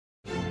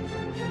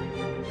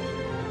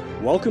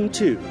Welcome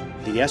to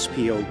the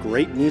SPO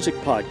Great Music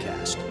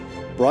Podcast,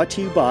 brought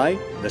to you by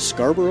the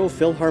Scarborough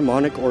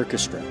Philharmonic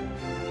Orchestra,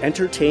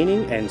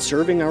 entertaining and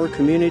serving our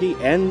community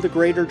and the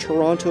Greater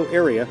Toronto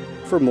Area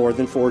for more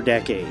than 4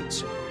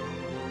 decades.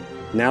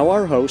 Now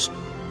our host,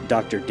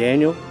 Dr.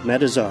 Daniel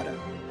Metazada.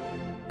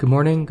 Good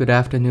morning, good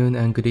afternoon,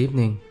 and good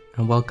evening,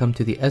 and welcome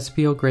to the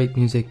SPO Great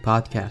Music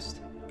Podcast.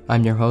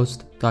 I'm your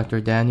host,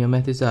 Dr. Daniel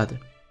Metazada.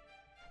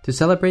 To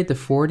celebrate the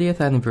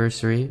 40th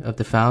anniversary of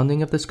the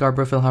founding of the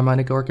Scarborough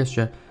Philharmonic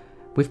Orchestra,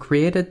 we've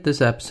created this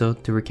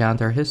episode to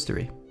recount our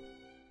history.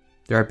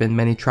 There have been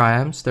many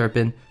triumphs, there have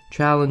been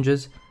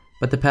challenges,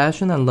 but the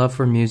passion and love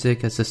for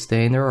music has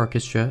sustained our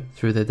orchestra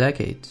through the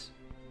decades.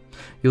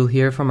 You'll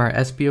hear from our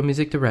SPO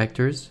music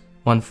directors,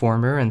 1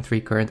 former and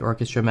 3 current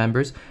orchestra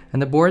members,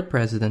 and the board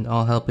president,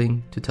 all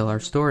helping to tell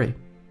our story.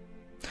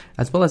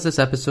 As well as this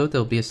episode,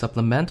 there will be a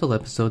supplemental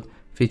episode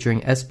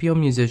featuring SPO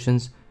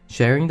musicians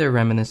sharing their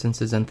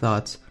reminiscences and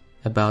thoughts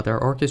about our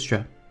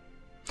orchestra.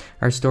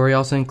 Our story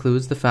also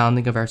includes the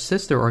founding of our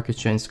sister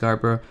orchestra in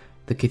Scarborough,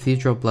 the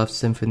Cathedral Bluffs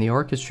Symphony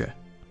Orchestra.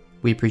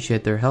 We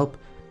appreciate their help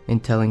in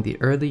telling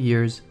the early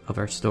years of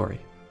our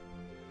story.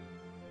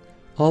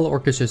 All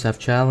orchestras have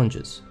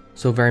challenges,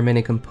 so very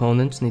many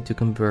components need to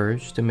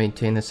converge to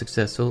maintain a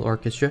successful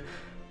orchestra,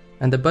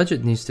 and the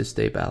budget needs to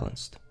stay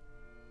balanced.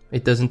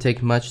 It doesn't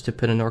take much to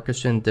put an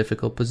orchestra in a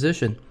difficult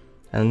position,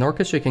 and an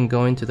orchestra can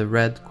go into the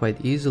red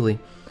quite easily.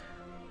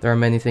 There are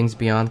many things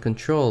beyond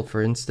control.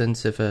 For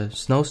instance, if a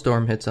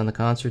snowstorm hits on the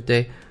concert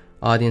day,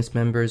 audience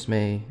members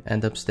may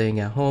end up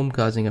staying at home,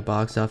 causing a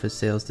box office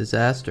sales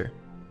disaster.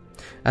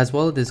 As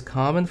well, it is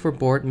common for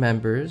board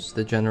members,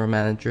 the general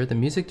manager, the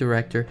music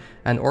director,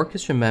 and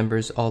orchestra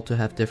members all to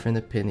have different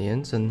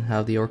opinions on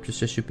how the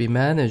orchestra should be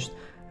managed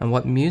and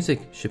what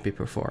music should be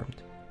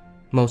performed.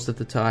 Most of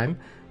the time,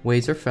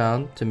 ways are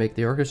found to make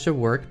the orchestra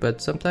work,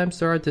 but sometimes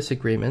there are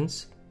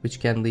disagreements,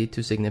 which can lead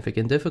to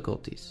significant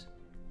difficulties.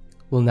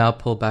 We'll now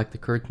pull back the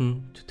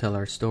curtain to tell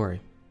our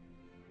story.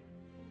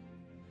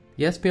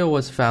 The SPO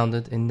was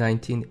founded in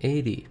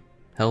 1980,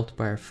 helped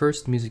by our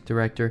first music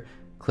director,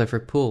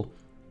 Clifford Poole.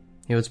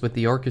 He was with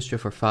the orchestra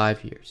for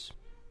 5 years.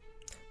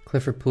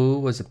 Clifford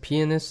Poole was a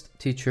pianist,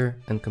 teacher,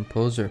 and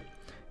composer.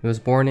 He was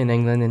born in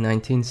England in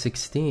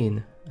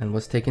 1916 and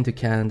was taken to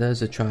Canada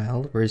as a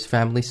child, where his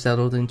family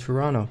settled in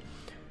Toronto.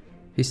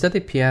 He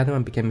studied piano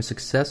and became a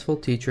successful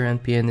teacher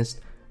and pianist.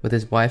 With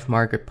his wife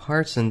Margaret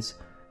Parsons,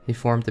 he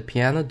formed a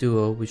piano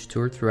duo which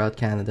toured throughout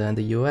Canada and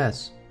the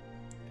US.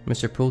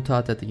 Mr. Poole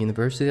taught at the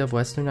University of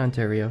Western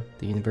Ontario,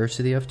 the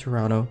University of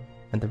Toronto,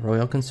 and the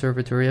Royal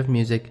Conservatory of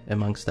Music,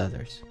 amongst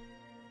others.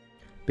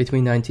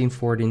 Between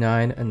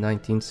 1949 and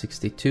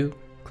 1962,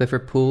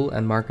 Clifford Poole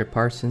and Margaret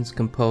Parsons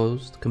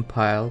composed,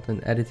 compiled,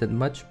 and edited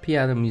much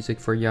piano music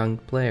for young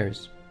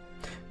players.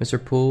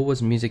 Mr. Poole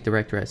was music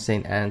director at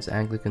St. Anne's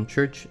Anglican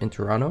Church in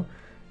Toronto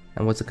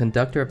and was a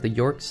conductor of the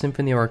York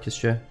Symphony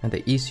Orchestra and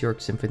the East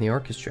York Symphony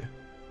Orchestra.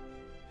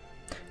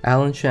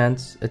 Alan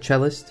Shantz, a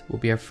cellist, will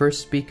be our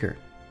first speaker.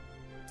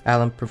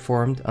 Alan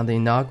performed on the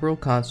inaugural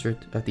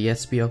concert of the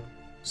SPO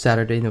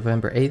Saturday,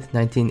 November 8,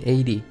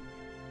 1980.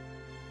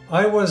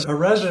 I was a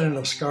resident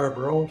of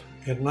Scarborough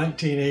in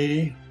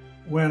 1980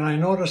 when I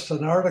noticed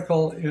an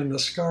article in the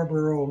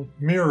Scarborough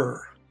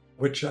Mirror,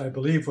 which I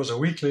believe was a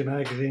weekly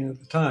magazine at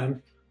the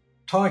time,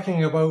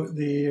 talking about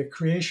the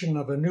creation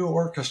of a new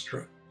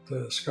orchestra,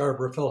 the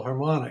Scarborough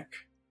Philharmonic,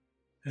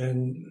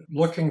 and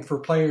looking for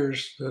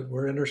players that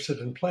were interested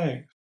in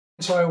playing.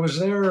 So I was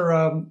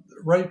there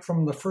right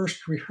from the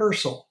first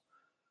rehearsal,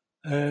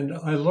 and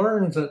I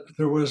learned that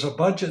there was a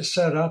budget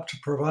set up to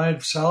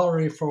provide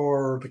salary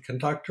for the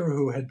conductor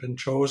who had been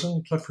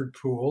chosen, Clifford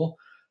Poole,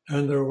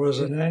 and there was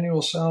an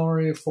annual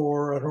salary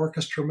for an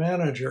orchestra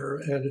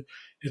manager. And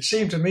it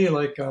seemed to me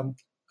like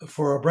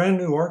for a brand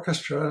new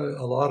orchestra,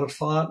 a lot of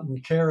thought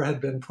and care had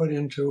been put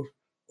into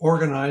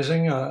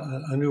organizing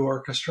a new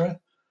orchestra.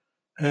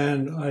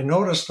 And I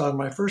noticed on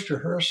my first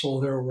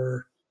rehearsal, there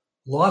were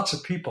lots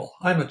of people.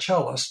 I'm a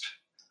cellist,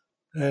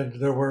 and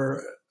there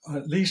were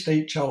at least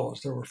 8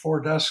 cellos. There were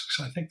 4 desks.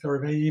 I think there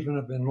may even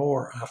have been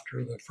more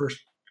after the first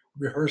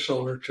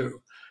rehearsal or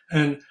 2.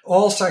 And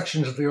all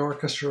sections of the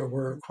orchestra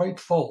were quite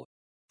full.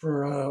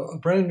 For a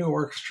brand new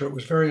orchestra, it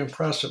was very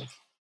impressive.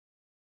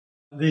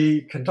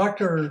 The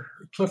conductor,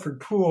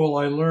 Clifford Poole,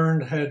 I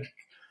learned had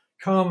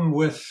come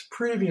with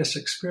previous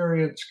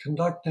experience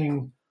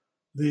conducting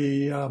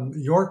the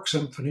York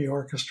Symphony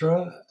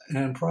Orchestra,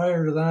 and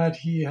prior to that,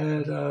 he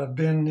had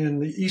been in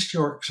the East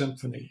York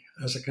Symphony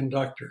as a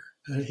conductor.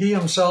 And he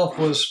himself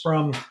was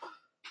from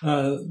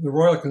the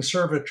Royal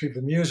Conservatory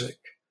of Music.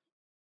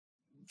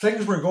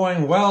 Things were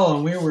going well,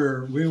 and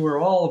we were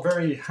all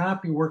very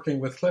happy working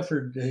with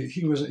Clifford.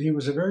 He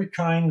was a very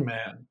kind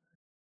man.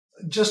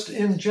 Just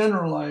in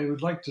general, I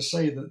would like to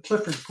say that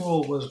Clifford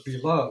Poole was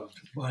beloved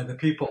by the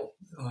people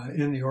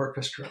in the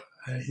orchestra.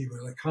 He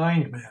was a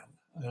kind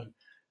man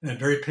and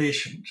very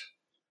patient.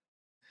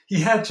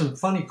 He had some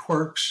funny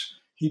quirks.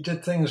 He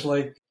did things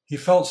like he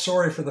felt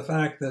sorry for the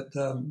fact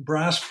that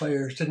brass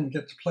players didn't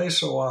get to play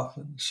so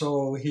often.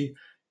 So he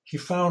he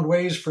found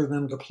ways for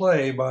them to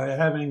play by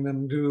having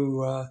them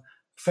do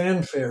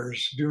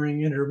fanfares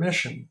during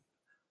intermission.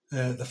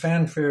 The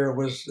fanfare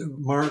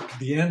marked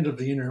the end of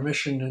the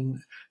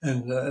intermission,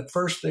 and at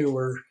first they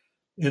were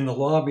in the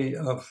lobby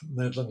of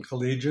Midland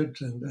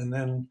Collegiate, and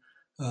then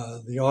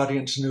the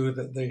audience knew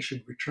that they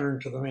should return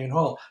to the main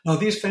hall. Now,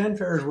 these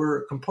fanfares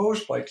were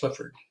composed by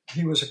Clifford.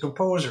 He was a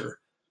composer.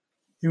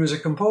 He was a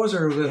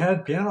composer that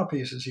had piano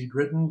pieces he'd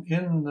written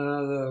in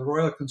the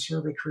Royal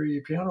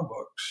Conservatory piano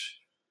books.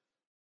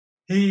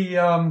 He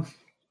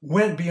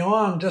went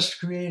beyond just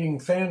creating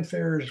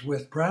fanfares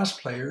with brass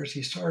players.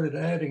 He started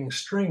adding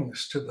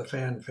strings to the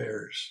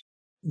fanfares.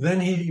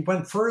 Then he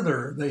went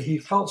further. He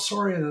felt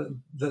sorry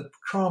that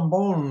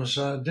trombones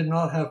did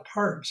not have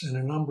parts in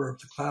a number of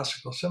the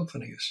classical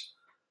symphonies.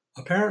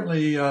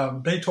 Apparently,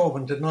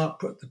 Beethoven did not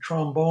put the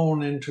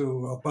trombone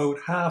into about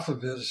half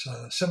of his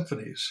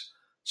symphonies.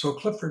 So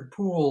Clifford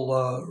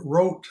Poole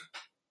wrote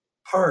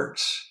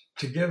parts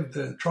to give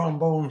the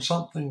trombone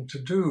something to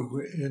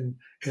do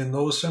in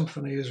those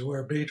symphonies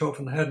where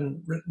Beethoven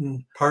hadn't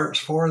written parts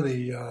for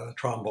the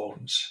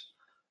trombones.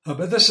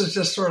 But this is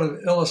just sort of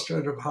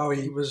illustrative of how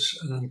he was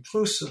an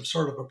inclusive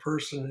sort of a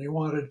person, and he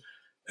wanted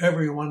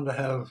everyone to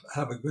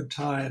have a good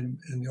time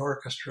in the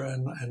orchestra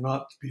and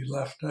not to be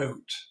left out.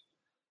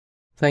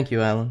 Thank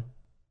you, Alan.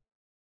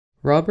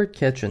 Robert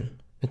Ketchen,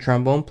 a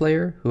trombone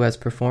player who has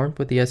performed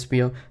with the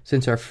SPO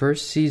since our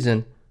first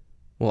season,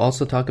 will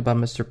also talk about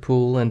Mr.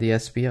 Poole and the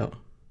SPO.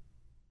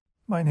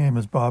 My name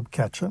is Bob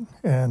Ketchen,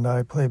 and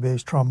I play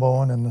bass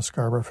trombone in the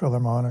Scarborough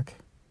Philharmonic.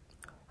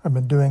 I've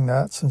been doing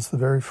that since the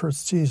very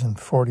first season,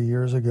 40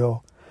 years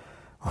ago.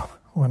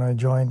 When I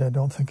joined, I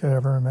don't think I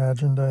ever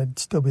imagined I'd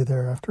still be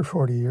there after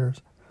 40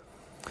 years.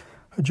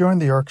 I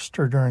joined the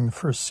orchestra during the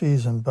first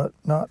season, but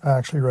not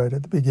actually right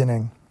at the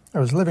beginning. I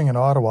was living in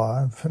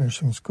Ottawa and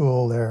finishing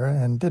school there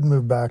and didn't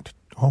move back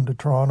home to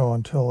Toronto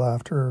until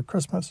after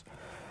Christmas.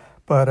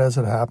 But as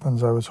it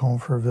happens, I was home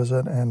for a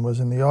visit and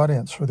was in the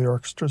audience for the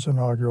orchestra's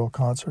inaugural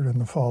concert in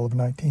the fall of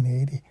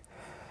 1980.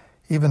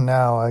 Even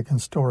now, I can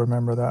still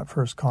remember that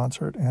first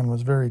concert and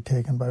was very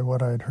taken by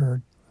what I had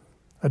heard.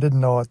 I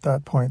didn't know at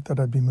that point that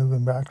I'd be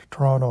moving back to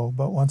Toronto,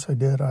 but once I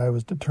did, I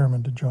was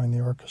determined to join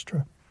the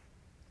orchestra.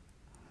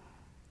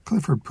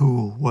 Clifford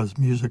Poole was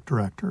music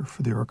director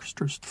for the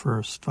orchestra's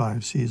first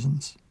 5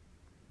 seasons.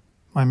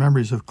 My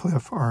memories of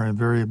Cliff are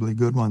invariably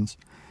good ones.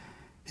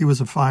 He was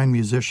a fine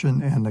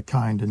musician and a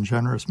kind and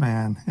generous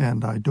man,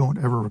 and I don't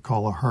ever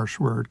recall a harsh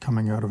word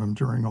coming out of him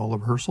during all the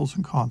rehearsals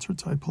and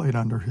concerts I played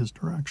under his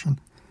direction.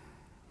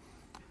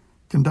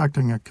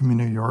 Conducting a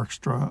community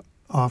orchestra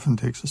often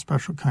takes a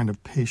special kind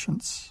of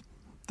patience.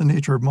 The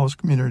nature of most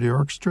community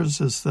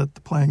orchestras is that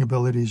the playing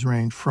abilities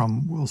range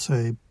from, we'll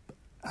say,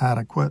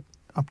 adequate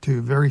up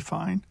to very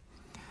fine,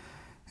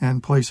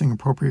 and placing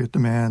appropriate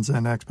demands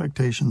and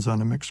expectations on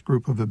a mixed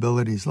group of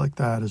abilities like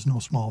that is no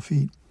small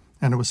feat,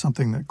 and it was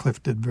something that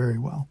Cliff did very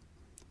well.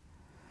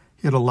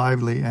 He had a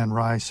lively and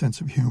wry sense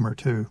of humor,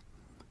 too.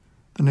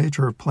 The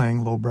nature of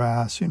playing low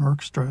brass in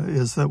orchestra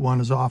is that one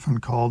is often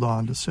called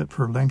on to sit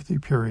for lengthy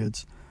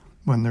periods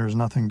when there's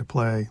nothing to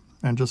play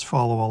and just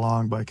follow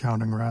along by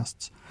counting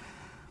rests,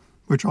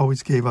 which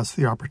always gave us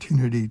the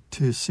opportunity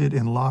to sit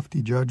in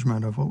lofty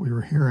judgment of what we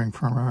were hearing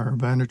from our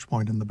vantage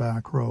point in the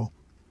back row.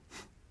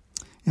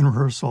 In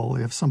rehearsal,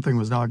 if something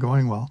was not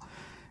going well,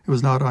 it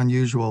was not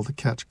unusual to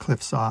catch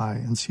Cliff's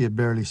eye and see a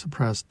barely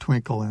suppressed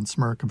twinkle and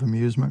smirk of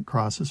amusement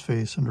cross his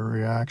face in a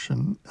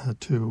reaction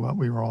to what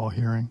we were all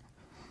hearing.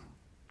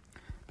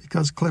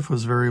 Because Cliff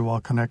was very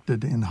well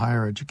connected in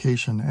higher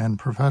education and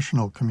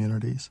professional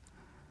communities,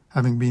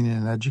 having been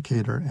an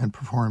educator and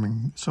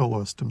performing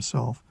soloist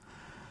himself,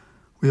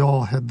 we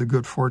all had the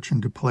good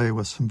fortune to play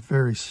with some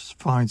very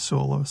fine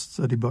soloists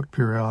that he booked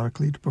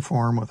periodically to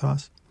perform with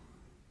us,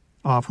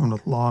 often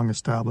with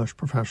long-established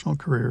professional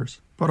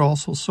careers, but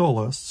also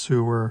soloists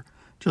who were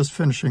just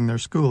finishing their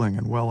schooling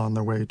and well on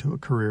their way to a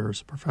career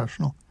as a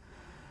professional.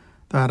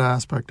 That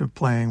aspect of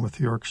playing with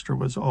the orchestra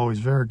was always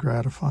very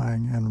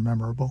gratifying and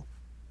memorable.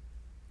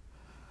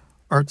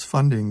 Arts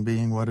funding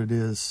being what it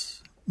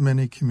is,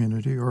 many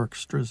community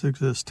orchestras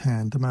exist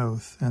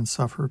hand-to-mouth and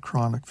suffer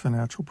chronic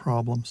financial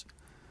problems,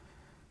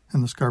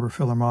 and the Scarborough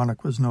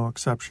Philharmonic was no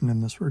exception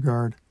in this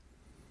regard.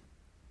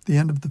 The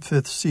end of the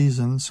 5th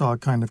season saw a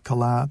kind of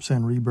collapse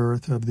and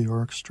rebirth of the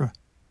orchestra.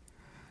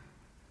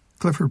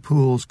 Clifford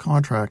Poole's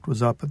contract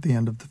was up at the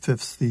end of the 5th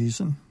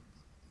season.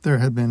 There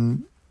had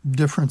been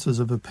differences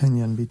of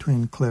opinion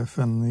between Cliff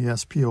and the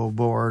SPO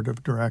board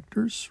of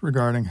directors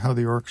regarding how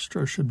the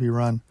orchestra should be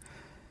run,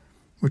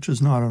 which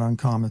is not an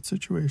uncommon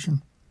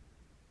situation.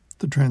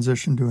 The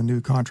transition to a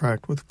new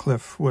contract with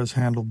Cliff was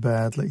handled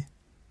badly,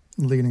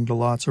 leading to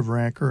lots of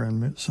rancor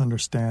and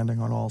misunderstanding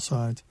on all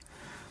sides.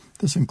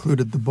 This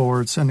included the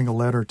board sending a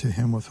letter to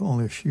him with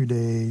only a few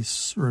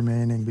days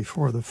remaining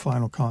before the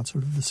final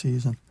concert of the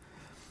season,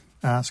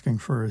 asking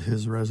for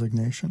his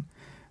resignation.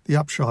 The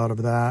upshot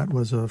of that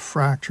was a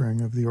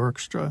fracturing of the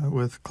orchestra,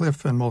 with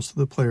Cliff and most of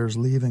the players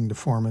leaving to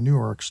form a new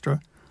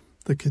orchestra,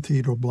 the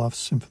Cathedral Bluffs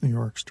Symphony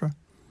Orchestra.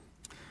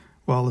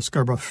 while the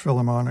Scarborough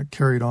Philharmonic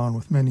carried on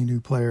with many new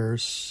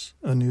players,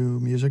 a new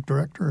music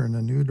director, and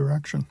a new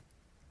direction.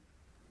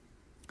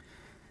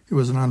 It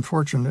was an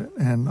unfortunate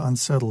and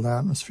unsettled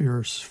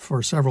atmosphere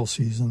for several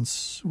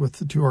seasons, with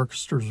the two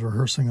orchestras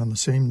rehearsing on the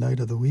same night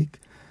of the week,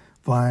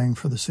 vying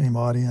for the same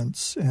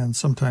audience, and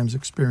sometimes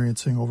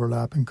experiencing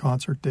overlapping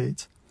concert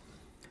dates.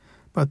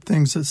 But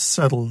things had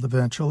settled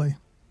eventually.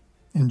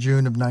 In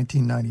June of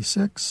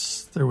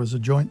 1996, there was a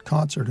joint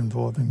concert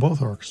involving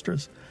both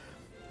orchestras,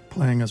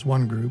 playing as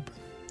one group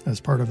as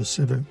part of a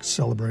civic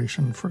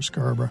celebration for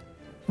Scarborough.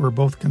 There were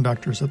both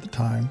conductors at the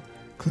time,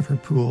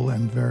 Clifford Poole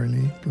and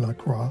Verly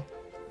Lacroix.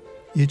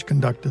 Each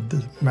conducted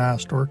the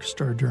massed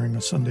orchestra during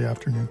a Sunday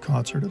afternoon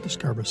concert at the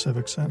Scarborough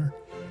Civic Centre.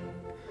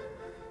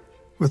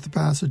 With the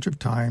passage of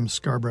time,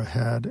 Scarborough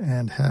had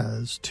and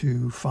has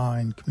two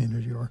fine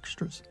community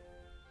orchestras.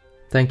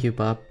 Thank you,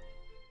 Bob.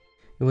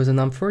 It was an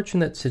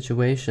unfortunate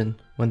situation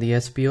when the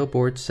SPO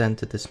board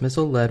sent a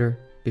dismissal letter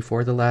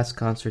before the last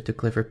concert to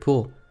Clifford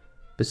Poole.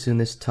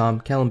 Bassoonist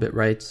Tom Kellenbit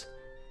writes,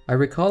 "I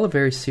recall a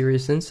very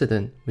serious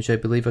incident which I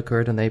believe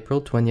occurred on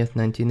April 20th,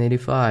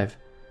 1985.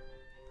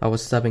 I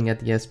was subbing at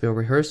the SPO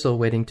rehearsal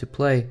waiting to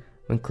play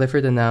when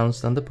Clifford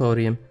announced on the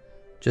podium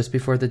just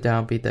before the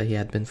downbeat that he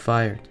had been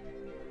fired.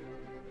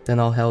 Then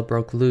all hell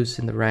broke loose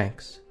in the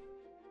ranks.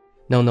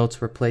 No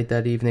notes were played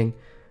that evening,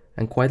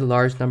 and quite a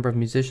large number of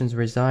musicians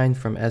resigned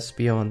from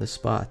SPO on the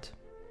spot.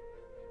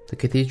 The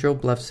Cathedral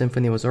Bluff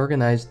Symphony was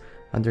organized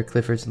under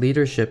Clifford's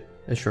leadership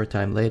a short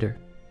time later.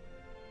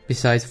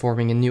 Besides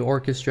forming a new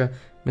orchestra,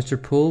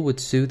 Mr. Poole would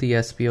sue the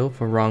SPO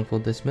for wrongful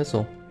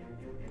dismissal.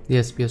 The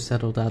SPO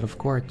settled out of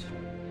court.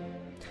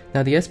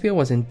 Now the SPO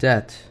was in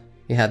debt.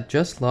 It had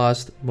just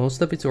lost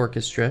most of its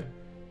orchestra,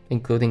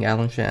 including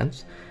Alan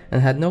Shantz,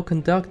 and had no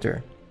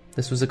conductor.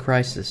 This was a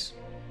crisis.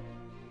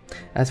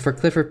 As for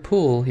Clifford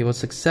Poole, he was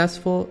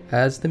successful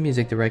as the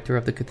music director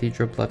of the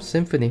Cathedral Bluff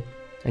Symphony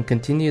and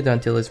continued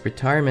until his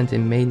retirement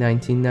in May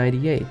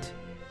 1998.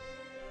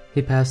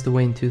 He passed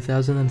away in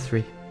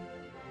 2003.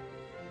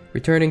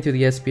 Returning to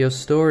the SPO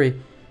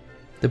story,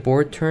 the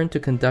board turned to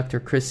conductor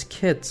Chris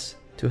Kitts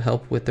to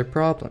help with their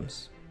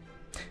problems.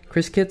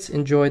 Chris Kitts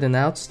enjoyed an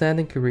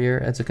outstanding career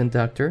as a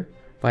conductor,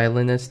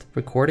 violinist,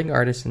 recording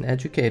artist, and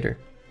educator.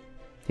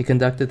 He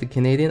conducted the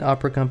Canadian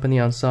Opera Company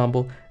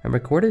Ensemble and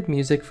recorded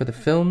music for the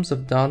films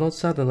of Donald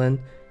Sutherland,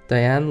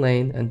 Diane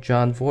Lane, and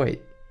John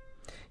Voight.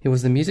 He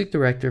was the music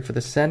director for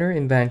the Centre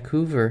in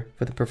Vancouver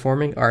for the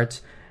Performing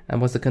Arts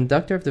and was the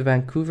conductor of the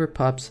Vancouver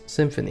Pops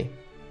Symphony.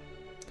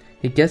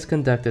 He guest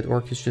conducted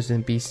orchestras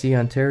in BC,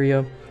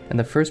 Ontario, and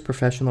the first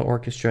professional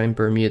orchestra in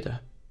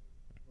Bermuda.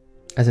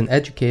 As an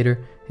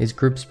educator, his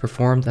groups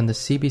performed on the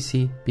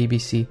CBC,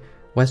 BBC,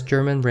 West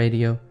German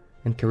Radio,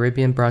 and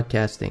Caribbean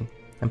Broadcasting,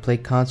 and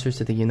played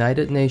concerts at the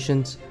United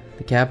Nations,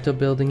 the Capitol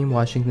Building in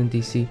Washington,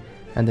 D.C.,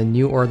 and the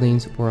New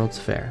Orleans World's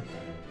Fair.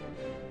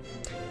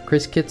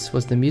 Chris Kitts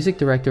was the music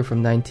director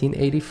from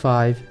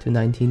 1985 to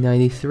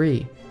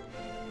 1993.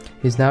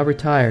 He's now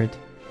retired,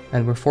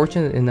 and we're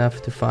fortunate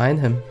enough to find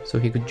him so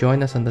he could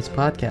join us on this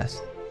podcast.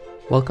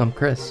 Welcome,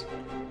 Chris.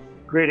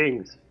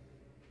 Greetings.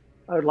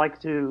 I would like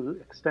to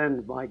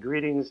extend my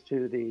greetings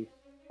to the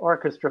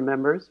orchestra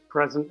members,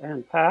 present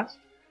and past,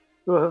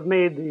 who have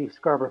made the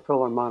Scarborough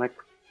Philharmonic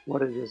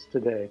what it is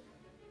today.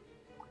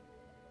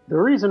 The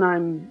reason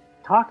I'm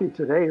talking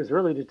today is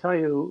really to tell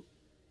you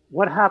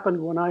what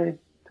happened when I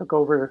took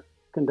over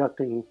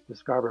conducting the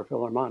Scarborough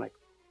Philharmonic.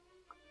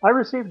 I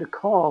received a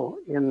call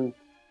in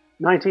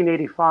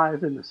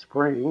 1985 in the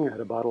spring at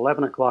about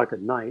 11 o'clock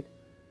at night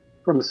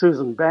from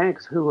Susan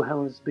Banks, who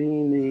was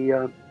being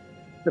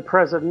the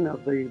president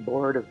of the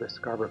board of the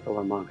Scarborough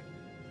Philharmonic.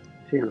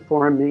 She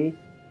informed me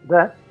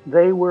that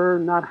they were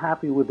not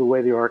happy with the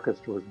way the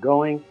orchestra was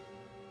going.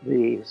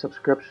 The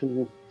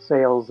subscription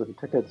sales and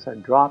tickets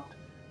had dropped.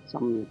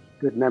 Some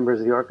good members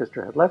of the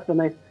orchestra had left, and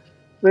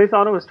they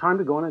thought it was time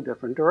to go in a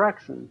different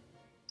direction.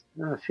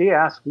 She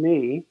asked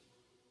me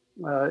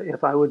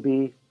if I would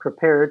be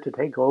prepared to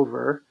take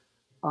over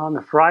on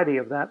the Friday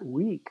of that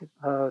week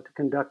to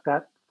conduct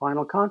that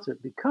final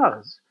concert,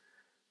 because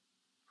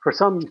for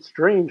some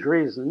strange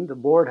reason, the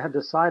board had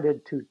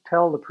decided to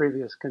tell the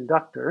previous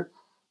conductor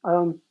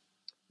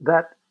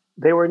that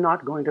they were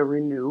not going to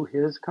renew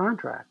his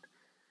contract.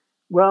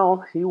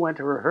 Well, he went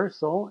to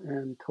rehearsal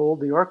and told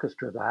the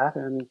orchestra that,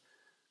 and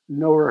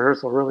no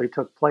rehearsal really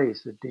took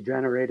place. It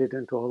degenerated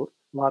into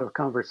a lot of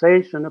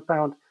conversation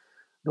about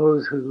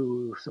those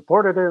who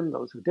supported him,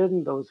 those who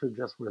didn't, those who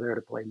just were there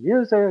to play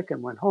music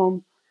and went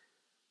home.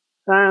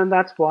 And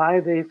that's why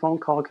the phone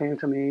call came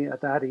to me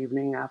at that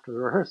evening after the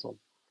rehearsal.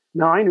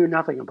 Now, I knew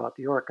nothing about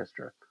the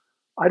orchestra.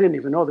 I didn't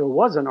even know there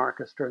was an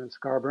orchestra in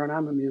Scarborough, and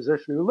I'm a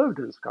musician who lived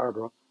in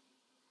Scarborough.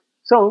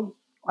 So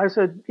I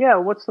said, yeah,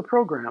 what's the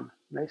program?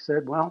 And they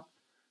said, well,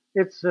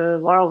 it's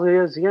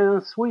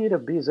L'Arlésienne Suite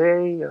of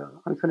Bizet,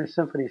 Unfinished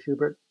Symphony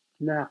Schubert.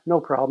 Nah, no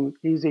problem.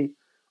 Easy,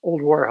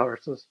 old war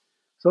horses.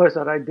 So I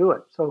said I'd do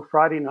it. So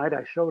Friday night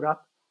I showed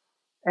up,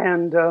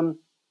 and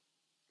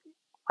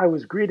I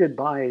was greeted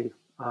by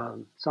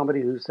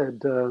somebody who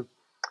said,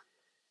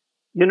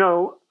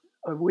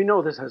 we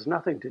know this has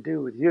nothing to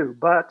do with you,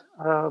 but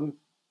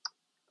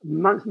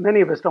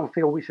many of us don't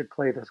feel we should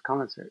play this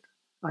concert.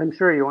 I'm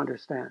sure you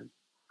understand.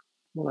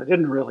 Well, I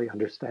didn't really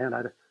understand.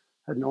 I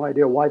had no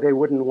idea why they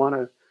wouldn't want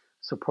to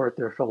support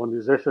their fellow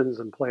musicians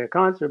and play a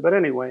concert. But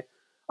anyway,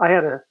 I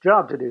had a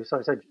job to do, so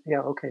I said, yeah,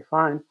 okay,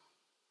 fine.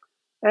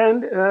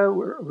 And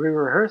we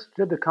rehearsed,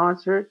 did the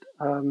concert.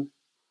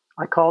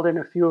 I called in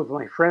a few of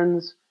my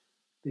friends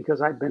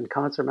because I'd been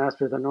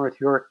concertmaster of the North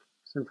York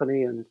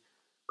Symphony and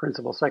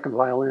principal second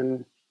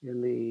violin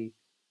in the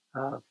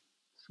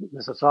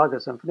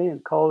Mississauga Symphony,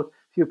 and called a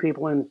few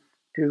people in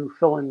to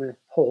fill in the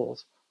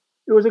holes.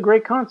 It was a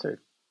great concert.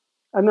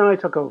 And then I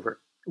took over.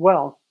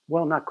 Well,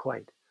 not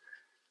quite.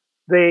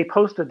 They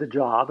posted the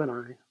job,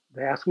 and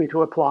they asked me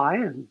to apply,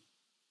 and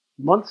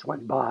months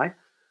went by.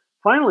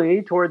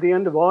 Finally, toward the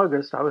end of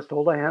August, I was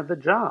told I had the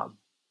job.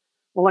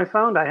 Well, I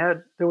found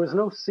there was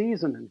no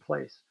season in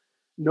place.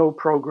 No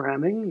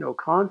programming, no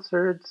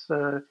concerts,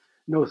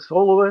 no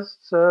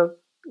soloists.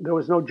 There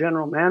was no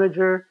general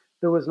manager.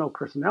 There was no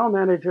personnel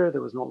manager.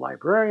 There was no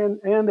librarian,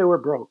 and they were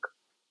broke.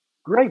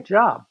 Great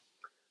job.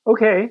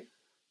 Okay,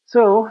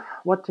 so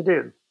what to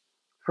do?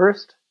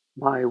 First,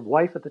 my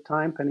wife at the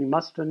time, Penny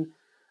Muston,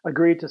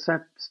 agreed to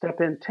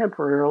step in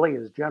temporarily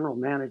as general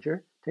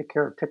manager, take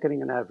care of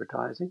ticketing and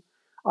advertising.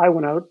 I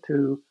went out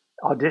to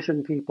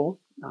audition people,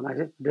 and I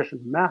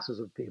auditioned masses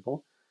of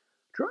people,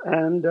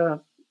 and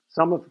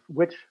some of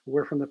which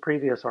were from the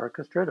previous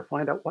orchestra, to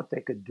find out what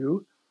they could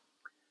do,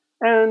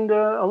 and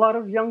a lot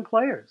of young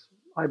players.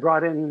 I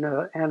brought in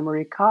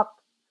Anne-Marie Kopp,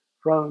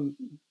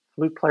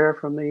 flute player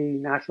from the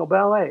National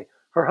Ballet,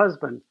 her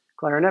husband,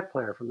 clarinet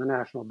player from the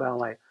National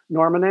Ballet,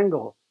 Norman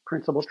Engel,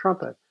 principal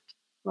trumpet,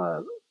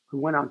 who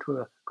went on to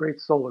a great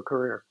solo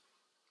career.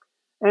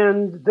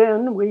 And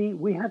then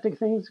we had to get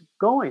things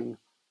going.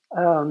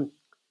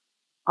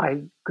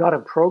 I got a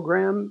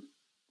program,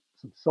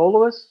 some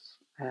soloists,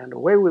 and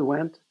away we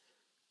went.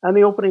 And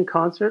the opening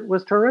concert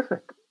was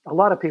terrific. A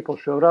lot of people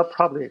showed up,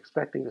 probably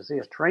expecting to see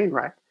a train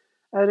wreck,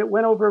 and it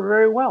went over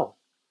very well.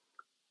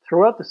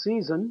 Throughout the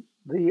season,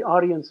 the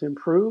audience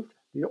improved,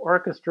 the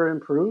orchestra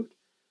improved,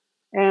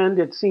 and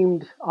it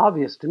seemed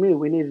obvious to me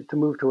we needed to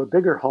move to a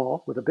bigger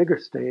hall with a bigger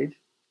stage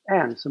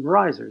and some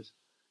risers,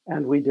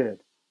 and we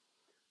did.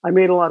 I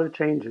made a lot of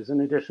changes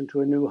in addition to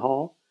a new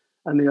hall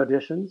and the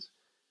auditions.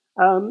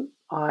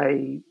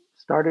 I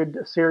started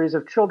a series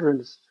of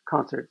children's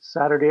concerts,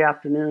 Saturday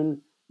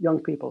afternoon young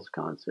people's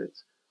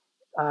concerts.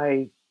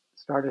 I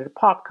started a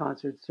pop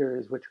concert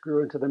series, which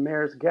grew into the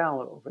Mayor's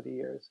Gala over the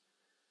years.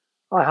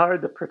 I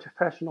hired the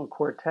professional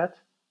quartet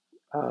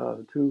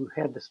to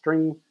head the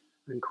string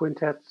and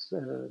quintets,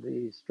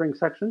 the string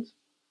sections.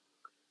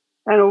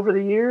 And over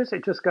the years,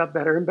 it just got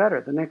better and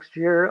better. The next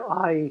year,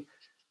 I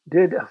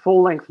did a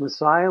full-length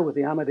Messiah with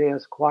the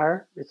Amadeus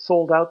Choir. It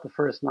sold out the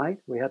first night.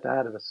 We had to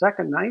add it a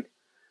second night,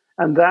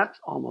 and that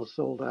almost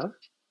sold out.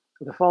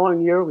 The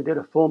following year, we did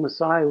a full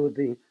Messiah with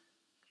the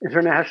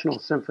International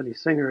Symphony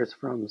Singers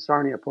from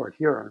Sarnia, Port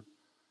Huron.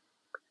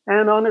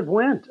 And on it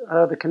went.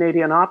 The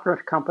Canadian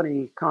Opera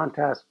Company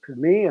contacted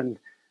me and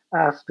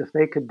asked if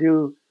they could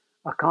do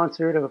a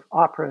concert of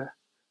opera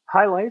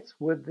highlights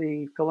with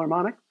the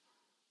Philharmonic.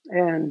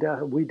 And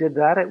we did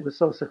that. It was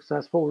so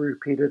successful, we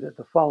repeated it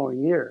the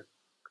following year.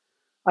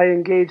 I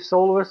engaged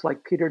soloists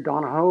like Peter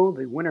Donahoe,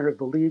 the winner of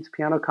the Leeds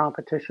piano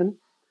competition,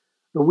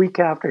 the week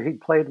after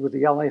he'd played with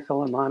the LA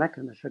Philharmonic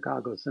and the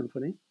Chicago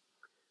Symphony.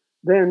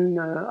 Then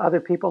other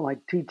people like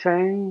T.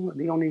 Chang,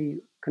 the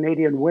only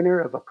Canadian winner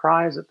of a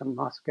prize at the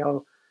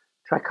Moscow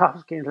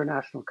Tchaikovsky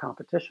International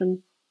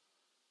Competition.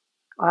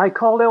 I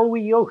called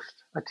Elwy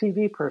Yost, a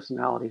TV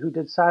personality who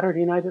did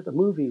Saturday Night at the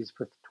Movies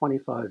for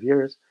 25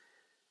 years,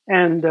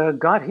 and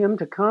got him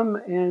to come,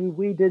 and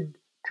we did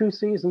 2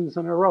 seasons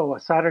in a row, a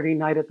Saturday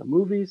Night at the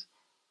Movies.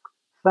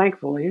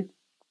 Thankfully,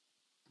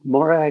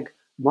 Morag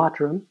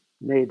Mottram,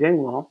 née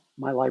Dingwall,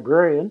 my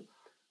librarian,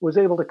 was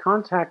able to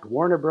contact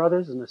Warner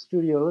Brothers and the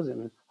studios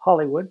in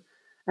Hollywood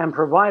and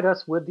provide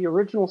us with the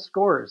original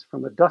scores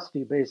from the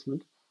dusty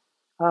basement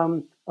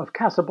of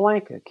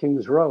Casablanca,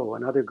 King's Row,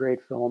 and other great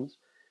films.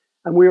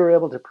 And we were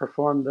able to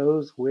perform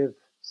those with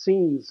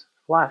scenes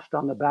flashed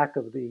on the back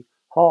of the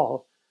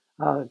hall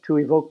to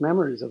evoke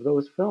memories of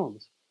those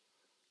films.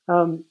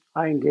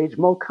 I engaged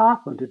Mo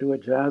Coughlin to do a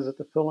jazz at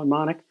the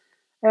Philharmonic.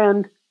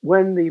 And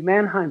when the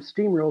Mannheim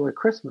Steamroller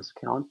Christmas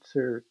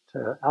concert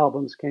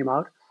albums came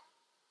out,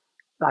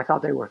 I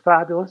thought they were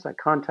fabulous. I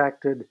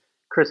contacted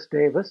Chris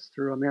Davis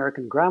through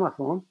American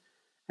Gramophone,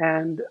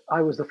 and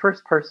I was the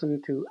first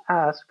person to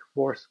ask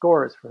for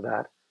scores for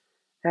that.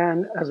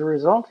 And as a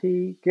result,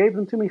 he gave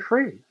them to me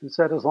free and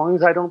said, as long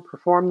as I don't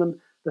perform them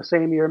the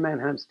same year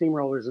Mannheim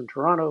Steamrollers in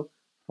Toronto,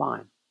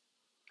 fine.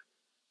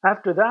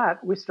 After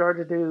that, we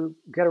started to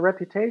get a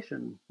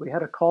reputation. We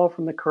had a call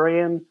from the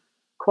Korean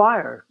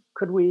choir.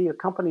 Could we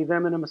accompany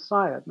them in a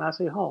Messiah at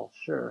Massey Hall?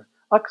 Sure.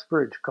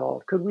 Uxbridge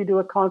called. Could we do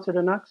a concert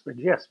in Uxbridge?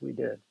 Yes, we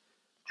did.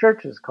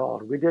 Churches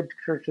called. We did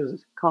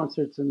churches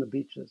concerts in the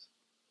beaches.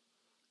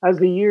 As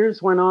the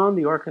years went on,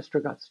 the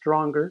orchestra got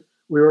stronger.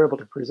 We were able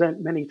to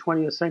present many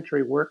 20th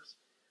century works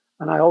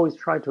and I always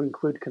tried to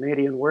include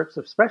Canadian works,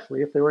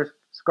 especially if they were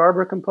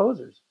Scarborough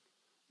composers.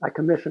 I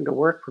commissioned a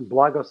work from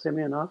Blago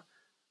Simeonov,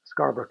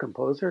 Scarborough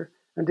composer,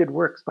 and did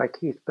works by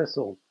Keith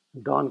Bissell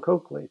and Don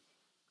Coakley,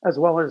 as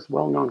well as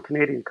well-known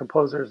Canadian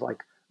composers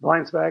like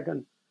Weinsberg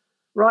and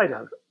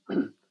Rideout.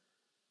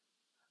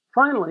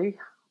 Finally,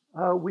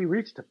 we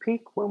reached a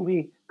peak when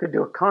we could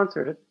do a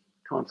concert at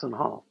Thompson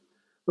Hall.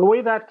 The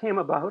way that came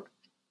about,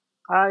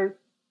 I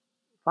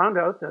found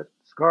out that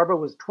Scarborough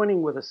was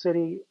twinning with the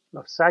city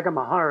of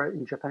Sagamihara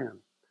in Japan.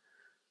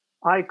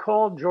 I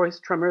called Joyce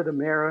Trimmer, the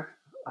mayor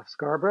of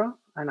Scarborough,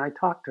 and I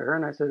talked to her,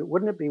 and I said,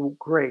 wouldn't it be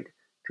great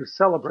to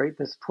celebrate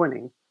this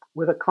twinning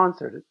with a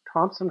concert at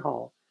Thompson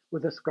Hall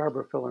with the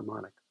Scarborough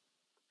Philharmonic?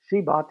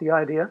 She bought the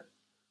idea.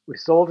 We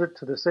sold it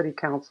to the city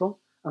council,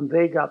 and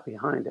they got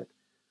behind it.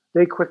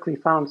 They quickly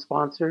found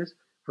sponsors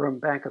from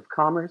Bank of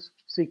Commerce,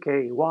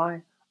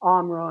 CKEY,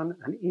 Omron,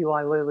 and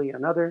Eli Lilly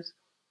and others,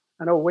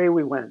 and away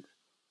we went.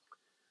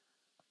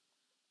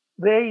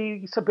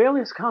 The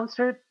Sibelius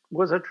concert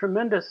was a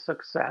tremendous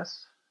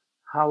success.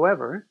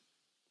 However,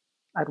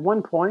 at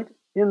one point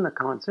in the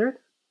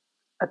concert,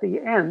 at the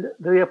end,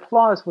 the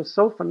applause was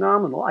so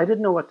phenomenal, I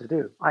didn't know what to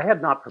do. I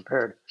had not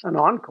prepared an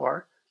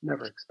encore,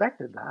 never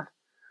expected that.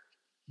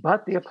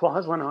 But the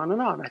applause went on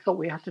and on. I thought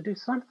we had to do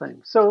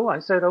something. So I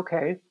said,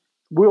 okay,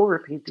 we'll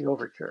repeat the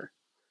overture.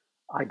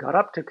 I got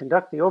up to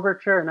conduct the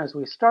overture, and as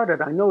we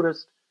started, I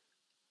noticed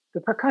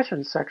the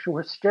percussion section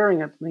were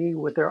staring at me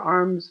with their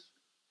arms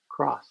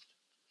crossed.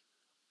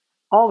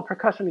 All the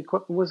percussion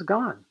equipment was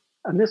gone,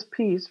 and this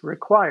piece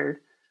required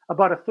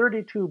about a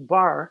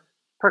 32-bar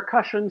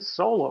percussion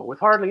solo with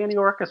hardly any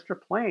orchestra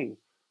playing.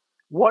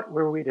 What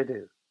were we to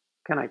do?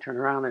 Can I turn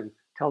around and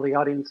tell the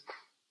audience,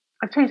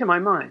 I've changed my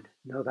mind?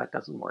 No, that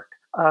doesn't work.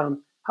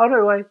 How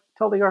do I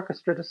tell the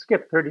orchestra to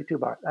skip 32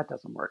 bars? That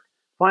doesn't work.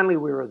 Finally,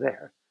 we were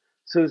there.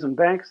 Susan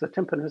Banks, the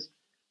timpanist,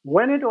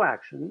 went into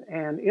action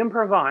and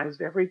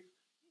improvised every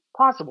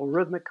possible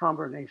rhythmic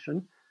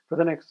combination for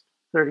the next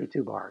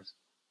 32 bars.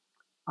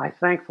 I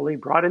thankfully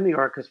brought in the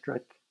orchestra,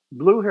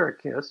 blew her a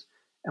kiss,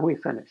 and we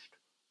finished.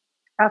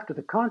 After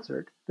the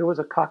concert, there was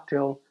a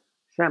cocktail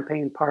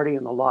champagne party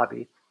in the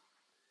lobby,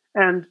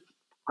 and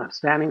I'm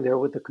standing there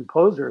with the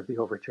composer of the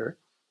overture,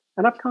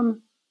 and up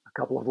come a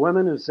couple of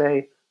women who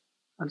say,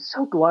 I'm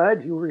so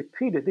glad you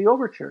repeated the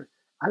overture.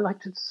 I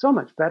liked it so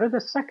much better the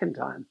second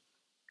time.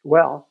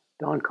 Well,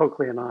 Don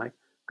Coakley and I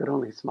could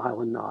only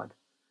smile and nod.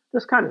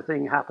 This kind of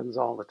thing happens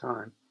all the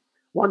time.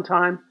 One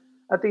time,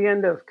 at the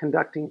end of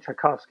conducting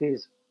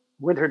Tchaikovsky's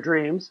Winter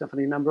Dreams,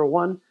 Symphony No.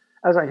 1,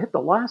 as I hit the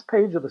last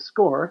page of the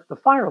score, the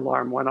fire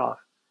alarm went off.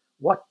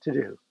 What to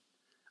do?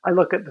 I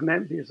look at the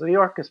members of the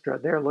orchestra.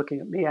 They're looking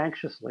at me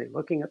anxiously,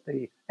 looking at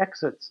the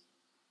exits.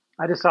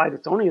 I decide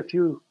it's only a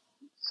few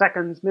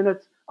seconds,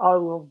 minutes. I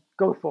will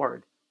go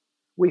forward.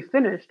 We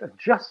finished, and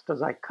just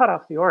as I cut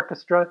off the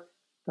orchestra,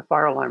 the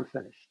fire alarm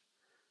finished.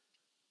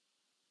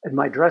 In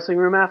my dressing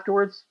room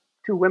afterwards,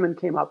 two women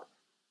came up.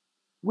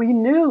 We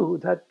knew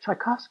that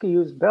Tchaikovsky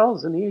used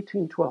bells in the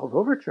 1812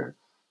 overture.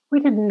 We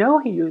didn't know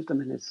he used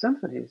them in his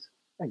symphonies.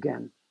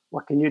 Again,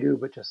 what can you do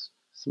but just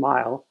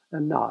smile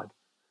and nod?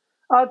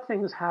 Odd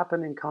things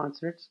happen in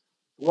concerts.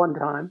 One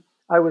time,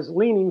 I was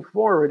leaning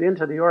forward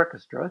into the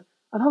orchestra,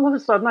 and all of a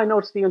sudden I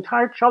noticed the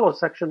entire cello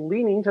section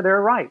leaning to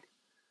their right.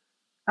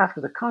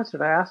 After the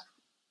concert, I asked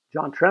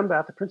John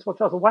Trembath, the principal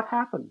cello, what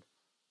happened?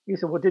 He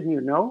said, well, didn't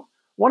you know?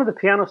 One of the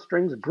piano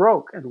strings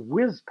broke and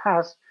whizzed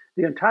past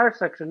the entire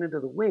section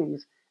into the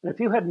wings, and if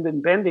you hadn't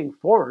been bending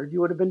forward,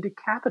 you would have been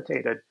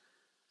decapitated.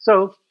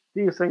 So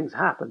these things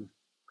happen.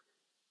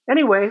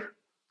 Anyway,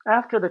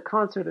 after the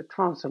concert at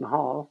Thompson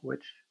Hall,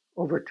 which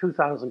over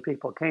 2,000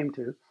 people came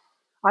to,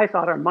 I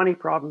thought our money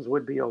problems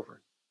would be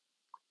over.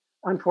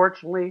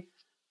 Unfortunately,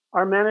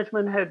 our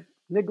management had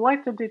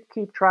neglected to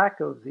keep track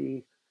of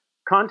the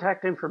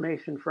contact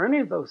information for any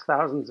of those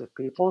thousands of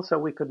people, so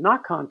we could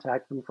not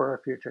contact them for our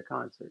future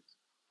concerts.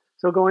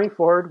 So going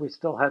forward, we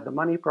still had the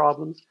money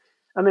problems,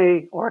 and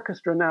the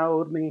orchestra now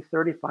owed me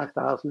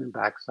 $35,000 in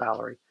back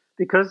salary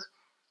because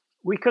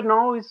we couldn't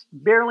always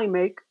barely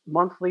make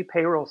monthly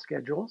payroll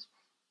schedules,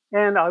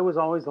 and I was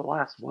always the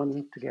last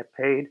one to get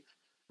paid,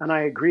 and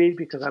I agreed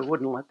because I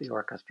wouldn't let the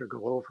orchestra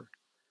go over.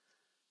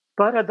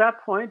 But at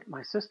that point,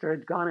 my sister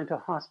had gone into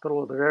hospital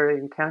with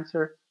ovarian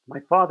cancer. My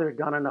father had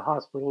gone into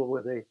hospital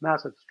with a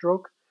massive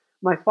stroke.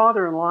 My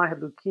father-in-law had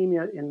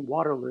leukemia in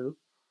Waterloo,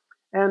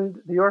 and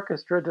the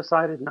orchestra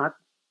decided not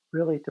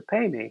really to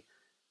pay me.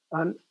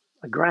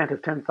 A grant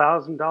of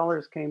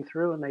 $10,000 came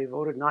through, and they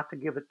voted not to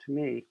give it to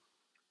me.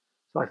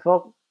 So I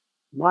felt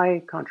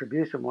my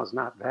contribution was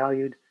not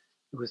valued.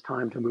 It was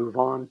time to move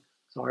on,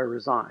 so I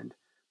resigned.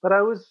 But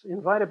I was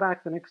invited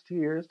back the next 2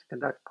 years to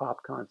conduct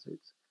pop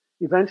concerts.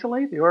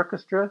 Eventually, the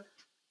orchestra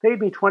paid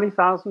me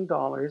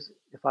 $20,000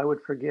 if I would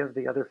forgive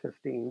the other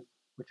 15,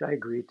 which I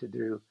agreed to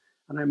do,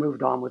 and I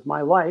moved on with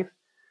my life,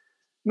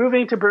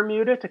 moving to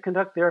Bermuda to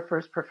conduct their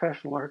first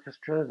professional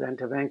orchestra, then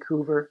to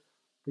Vancouver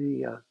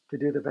to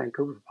do the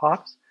Vancouver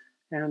Pops,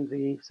 and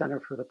the Center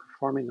for the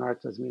Performing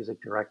Arts as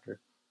music director.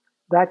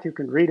 That you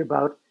can read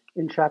about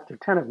in Chapter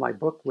 10 of my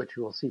book, which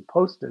you will see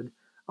posted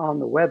on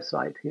the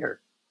website here.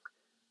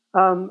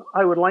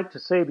 I would like to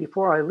say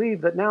before I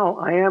leave that now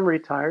I am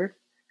retired,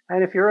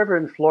 and if you're ever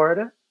in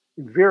Florida,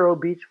 in Vero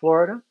Beach,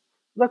 Florida,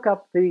 look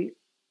up the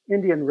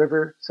Indian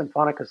River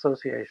Symphonic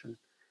Association.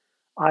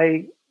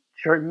 I'm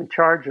in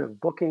charge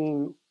of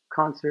booking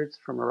concerts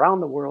from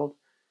around the world.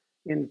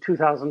 In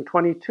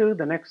 2022,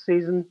 the next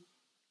season,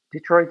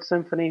 Detroit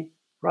Symphony,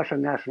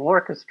 Russian National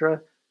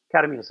Orchestra,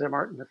 Academy of St.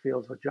 Martin in the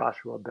Fields with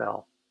Joshua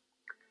Bell.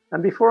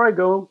 And before I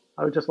go,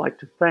 I would just like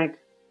to thank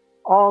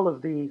all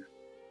of the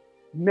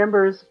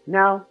members,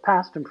 now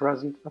past and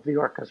present, of the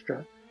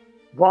orchestra,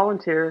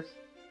 volunteers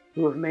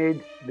who have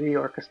made the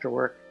orchestra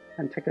work,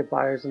 and ticket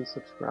buyers and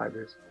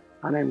subscribers.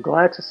 And I'm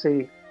glad to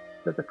see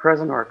that the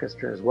present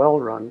orchestra is well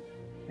run,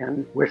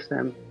 and wish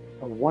them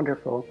a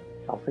wonderful,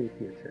 healthy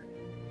future.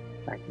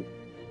 Thank you.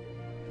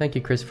 Thank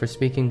you, Chris, for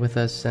speaking with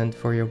us and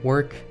for your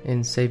work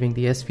in saving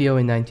the SPO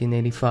in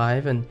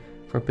 1985 and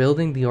for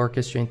building the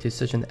orchestra into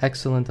such an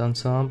excellent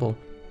ensemble.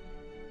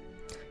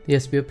 The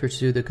SPO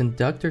pursued a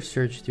conductor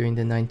search during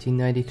the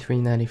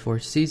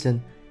 1993-94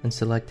 season and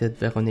selected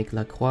Véronique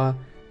Lacroix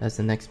as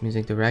the next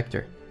music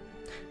director.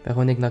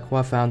 Véronique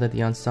Lacroix founded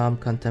the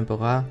Ensemble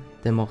Contemporain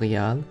de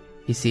Montréal,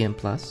 ici en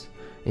place,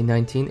 in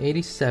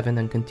 1987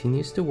 and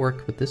continues to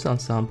work with this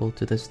ensemble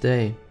to this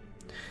day.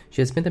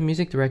 She has been the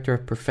music director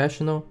of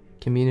professional,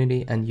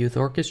 community, and youth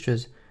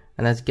orchestras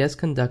and has guest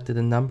conducted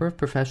a number of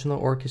professional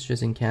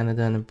orchestras in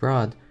Canada and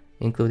abroad,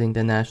 including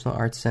the National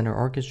Arts Centre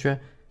Orchestra,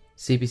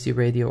 CBC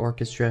Radio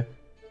Orchestra,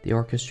 the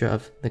Orchestra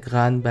of the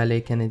Grand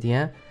Ballet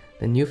Canadien,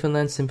 the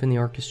Newfoundland Symphony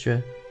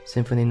Orchestra,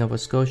 Symphony Nova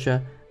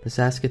Scotia, the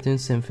Saskatoon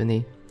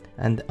Symphony,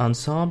 and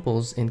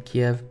ensembles in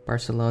Kiev,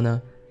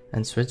 Barcelona,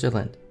 and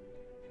Switzerland.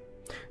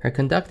 Her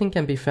conducting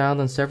can be found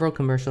on several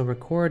commercial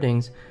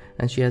recordings,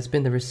 and she has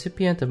been the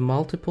recipient of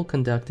multiple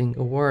conducting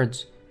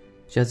awards.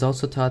 She has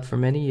also taught for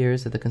many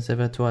years at the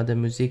Conservatoire de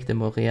Musique de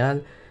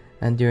Montréal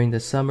and during the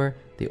summer,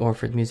 the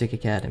Orford Music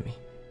Academy.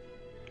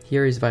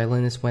 Here is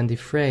violinist Wendy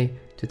Frey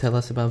to tell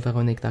us about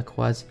Véronique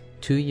Lacroix's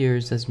 2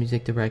 years as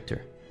music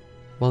director.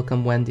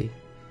 Welcome, Wendy.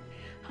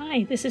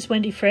 Hi, this is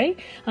Wendy Frey.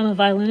 I'm a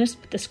violinist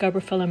with the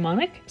Scarborough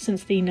Philharmonic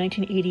since the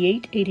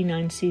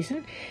 1988-89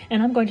 season,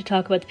 and I'm going to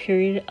talk about the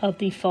period of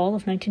the fall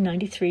of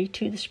 1993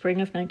 to the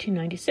spring of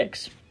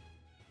 1996.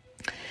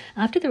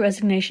 After the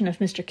resignation of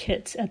Mr.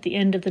 Kitts at the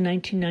end of the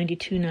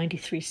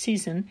 1992-93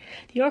 season,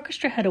 the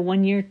orchestra had a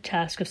one-year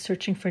task of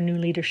searching for new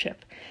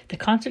leadership. The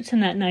concerts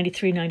in that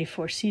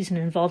 93-94 season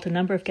involved a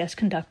number of guest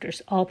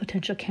conductors, all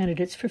potential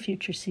candidates for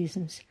future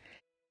seasons.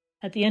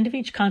 At the end of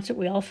each concert,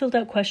 we all filled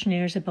out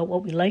questionnaires about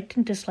what we liked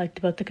and disliked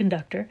about the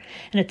conductor,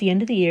 and at the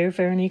end of the year,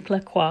 Véronique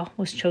Lacroix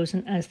was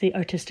chosen as the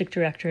artistic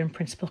director and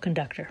principal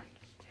conductor.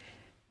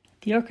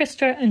 The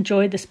orchestra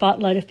enjoyed the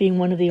spotlight of being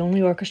one of the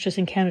only orchestras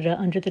in Canada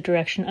under the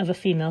direction of a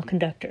female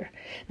conductor.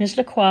 Ms.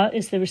 Lacroix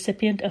is the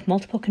recipient of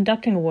multiple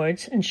conducting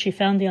awards, and she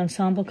found the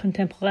Ensemble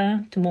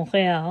Contemporain de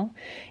Montréal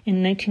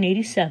in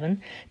 1987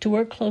 to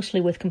work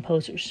closely with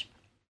composers.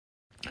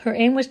 Her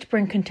aim was to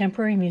bring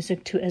contemporary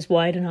music to as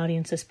wide an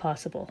audience as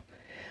possible.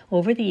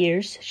 Over the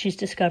years, she's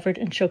discovered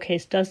and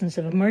showcased dozens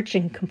of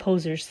emerging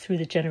composers through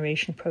the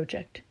Generation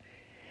Project.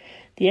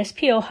 The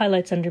SPO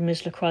highlights under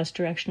Ms. Lacroix's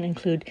direction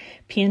include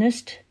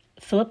pianist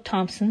Philip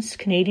Thompson's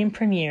Canadian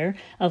premiere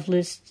of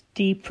Les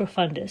De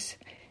Profundis,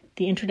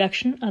 the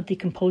introduction of the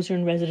Composer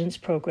in Residence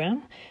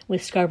program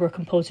with Scarborough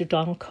composer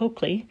Donald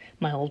Coakley,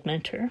 my old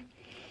mentor,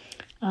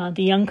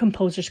 the Young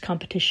Composers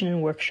Competition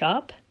and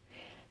Workshop,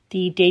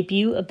 the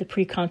debut of the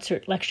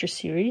pre-concert lecture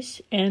series,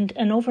 and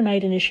an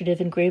overnight initiative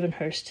in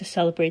Gravenhurst to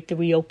celebrate the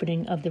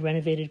reopening of the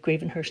renovated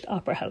Gravenhurst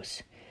Opera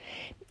House.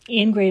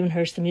 In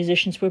Gravenhurst, the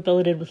musicians were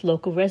billeted with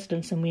local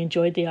residents, and we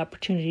enjoyed the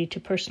opportunity to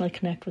personally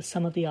connect with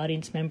some of the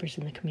audience members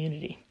in the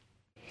community.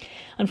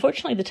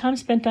 Unfortunately, the time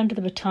spent under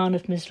the baton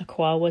of Ms.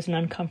 Lacroix was an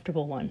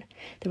uncomfortable one.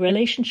 The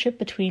relationship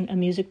between a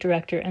music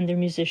director and their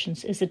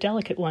musicians is a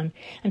delicate one,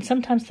 and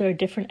sometimes there are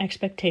different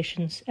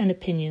expectations and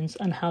opinions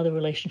on how the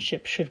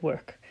relationship should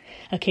work.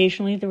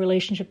 Occasionally, the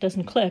relationship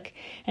doesn't click,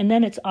 and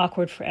then it's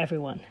awkward for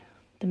everyone.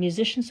 The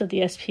musicians of the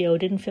SPO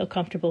didn't feel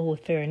comfortable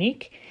with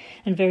Véronique,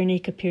 and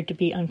Véronique appeared to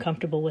be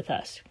uncomfortable with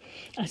us.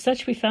 As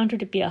such, we found her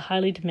to be a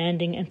highly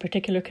demanding and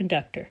particular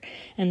conductor,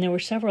 and there were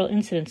several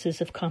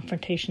incidences of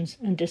confrontations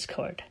and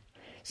discord.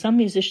 Some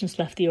musicians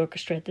left the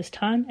orchestra at this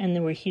time, and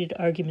there were heated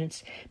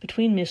arguments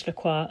between Ms.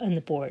 Lacroix and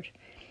the board.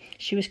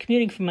 She was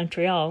commuting from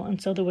Montreal,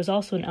 and so there was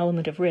also an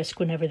element of risk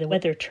whenever the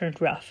weather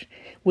turned rough.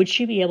 Would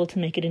she be able to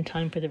make it in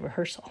time for the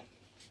rehearsal?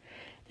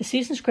 The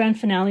season's grand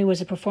finale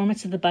was a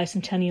performance of the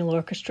Bicentennial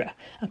Orchestra,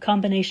 a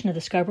combination of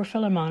the Scarborough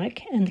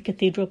Philharmonic and the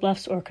Cathedral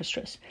Bluffs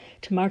orchestras,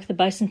 to mark the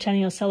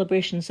bicentennial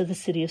celebrations of the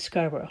city of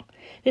Scarborough.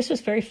 This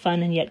was very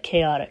fun and yet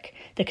chaotic.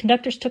 The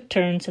conductors took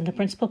turns, and the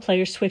principal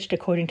players switched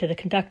according to the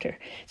conductor,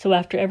 so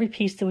after every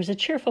piece there was a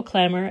cheerful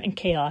clamour and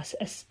chaos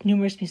as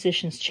numerous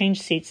musicians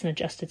changed seats and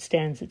adjusted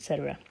stands,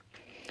 etc.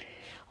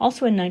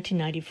 Also in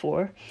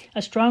 1994,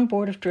 a strong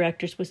board of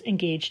directors was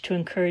engaged to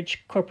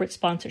encourage corporate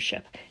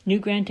sponsorship, new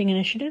granting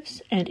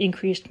initiatives, and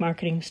increased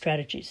marketing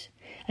strategies.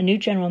 A new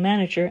general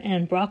manager,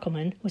 Anne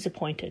Brockelman, was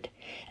appointed,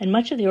 and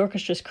much of the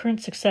orchestra's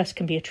current success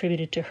can be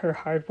attributed to her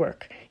hard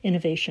work,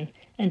 innovation,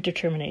 and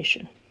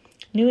determination.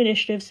 New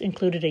initiatives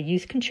included a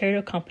youth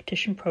concerto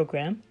competition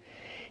program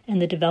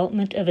and the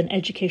development of an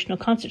educational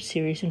concert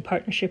series in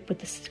partnership with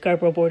the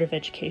Scarborough Board of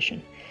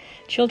Education.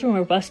 Children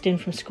were bussed in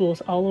from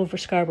schools all over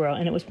Scarborough,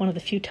 and it was one of the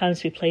few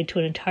times we played to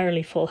an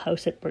entirely full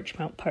house at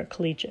Birchmount Park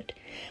Collegiate.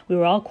 We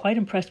were all quite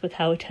impressed with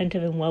how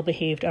attentive and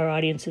well-behaved our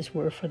audiences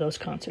were for those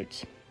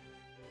concerts.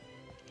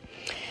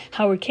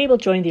 Howard Cable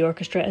joined the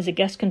orchestra as a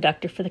guest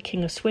conductor for the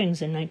King of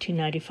Swings in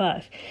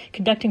 1995,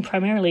 conducting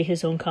primarily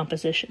his own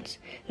compositions.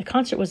 The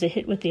concert was a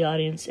hit with the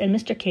audience, and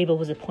Mr. Cable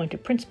was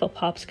appointed Principal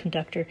Pops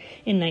conductor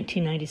in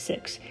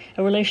 1996,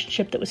 a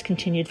relationship that was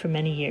continued for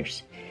many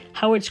years.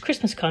 Howard's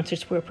Christmas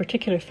concerts were a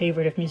particular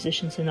favorite of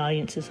musicians and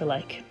audiences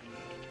alike.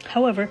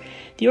 However,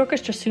 the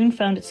orchestra soon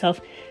found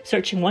itself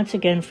searching once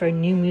again for a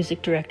new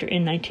music director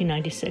in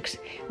 1996,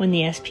 when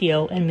the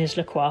SPO and Ms.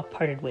 Lacroix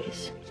parted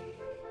ways.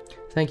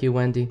 Thank you,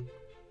 Wendy.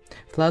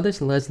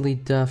 Flautist Leslie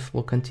Duff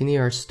will continue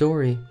our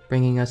story,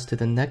 bringing us to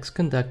the next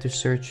conductor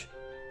search,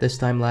 this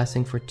time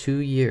lasting for 2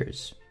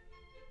 years.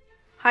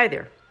 Hi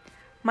there.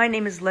 My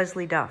name is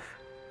Leslie Duff.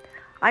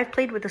 I've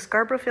played with the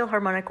Scarborough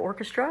Philharmonic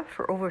Orchestra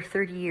for over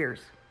 30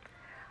 years.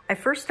 I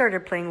first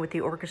started playing with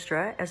the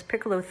orchestra as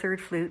piccolo third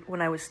flute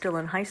when I was still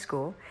in high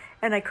school,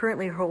 and I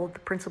currently hold the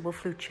principal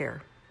flute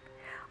chair.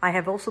 I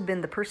have also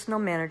been the personnel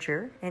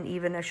manager and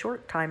even a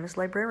short time as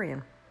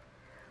librarian.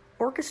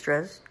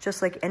 Orchestras,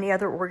 just like any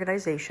other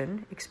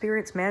organization,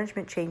 experience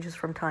management changes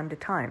from time to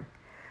time.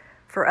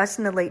 For us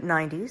in the late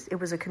 90s, it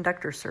was a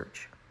conductor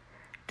search.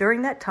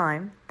 During that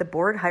time, the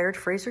board hired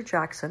Fraser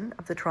Jackson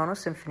of the Toronto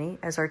Symphony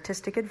as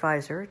artistic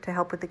advisor to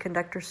help with the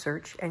conductor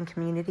search and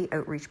community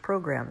outreach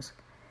programs.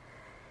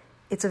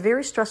 It's a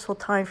very stressful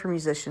time for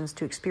musicians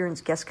to experience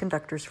guest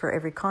conductors for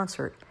every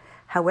concert.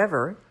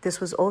 However,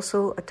 this was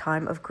also a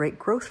time of great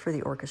growth for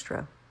the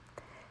orchestra.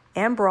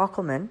 Anne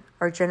Brockelman,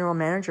 our general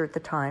manager at the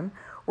time,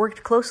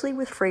 worked closely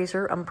with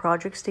Fraser on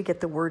projects to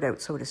get the word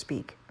out, so to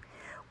speak.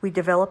 We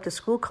developed a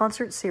school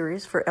concert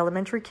series for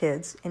elementary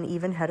kids and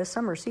even had a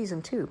summer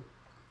season too.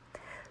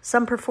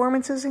 Some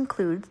performances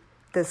include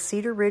the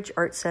Cedar Ridge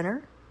Art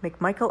Center,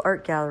 McMichael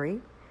Art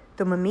Gallery,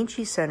 the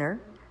Mominci Center,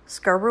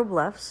 Scarborough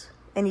Bluffs,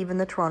 and even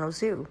the Toronto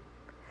Zoo.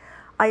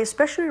 I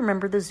especially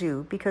remember the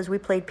zoo because we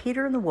played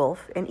Peter and the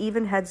Wolf and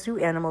even had zoo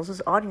animals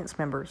as audience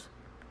members.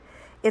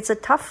 It's a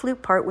tough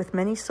flute part with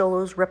many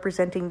solos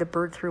representing the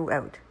bird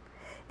throughout.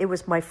 It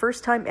was my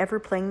first time ever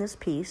playing this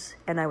piece,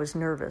 and I was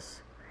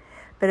nervous.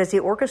 But as the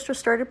orchestra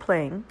started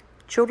playing,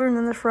 children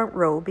in the front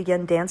row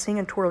began dancing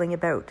and twirling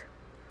about.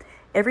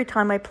 Every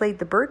time I played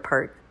the bird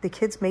part, the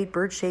kids made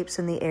bird shapes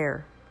in the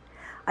air.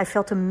 I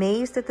felt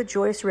amazed at the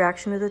joyous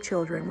reaction of the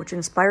children, which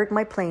inspired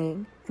my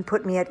playing and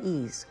put me at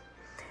ease.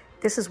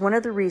 This is one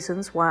of the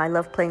reasons why I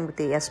love playing with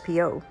the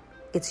SPO.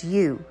 It's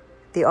you,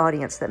 the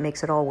audience, that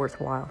makes it all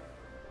worthwhile.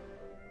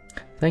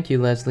 Thank you,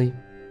 Leslie.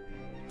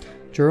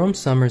 Jerome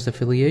Summers'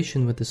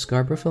 affiliation with the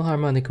Scarborough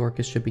Philharmonic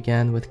Orchestra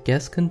began with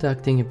guest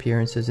conducting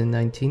appearances in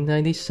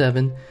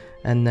 1997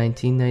 and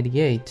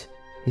 1998.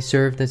 He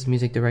served as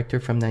music director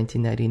from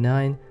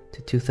 1999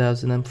 to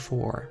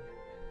 2004.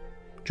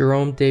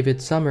 Jerome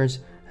David Summers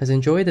has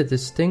enjoyed a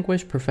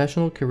distinguished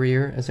professional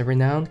career as a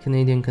renowned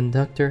Canadian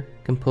conductor,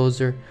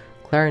 composer,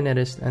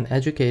 clarinetist, and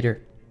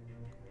educator.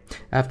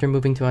 After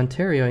moving to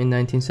Ontario in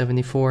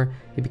 1974,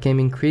 he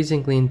became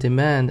increasingly in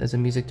demand as a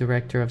music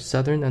director of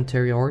Southern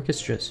Ontario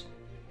orchestras.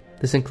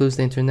 This includes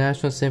the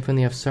International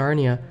Symphony of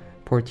Sarnia,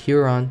 Port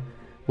Huron,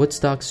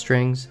 Woodstock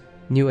Strings,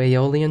 New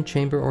Aeolian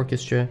Chamber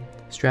Orchestra,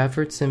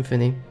 Stratford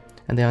Symphony,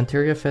 and the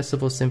Ontario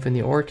Festival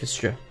Symphony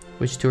Orchestra,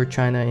 which toured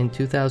China in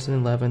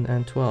 2011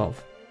 and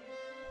 12.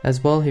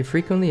 As well, he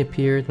frequently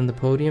appeared on the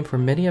podium for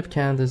many of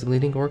Canada's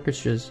leading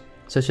orchestras,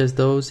 such as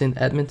those in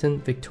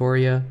Edmonton,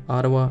 Victoria,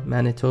 Ottawa,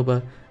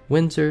 Manitoba,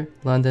 Windsor,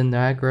 London,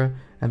 Niagara,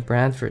 and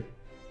Brantford.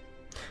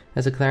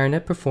 As a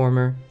clarinet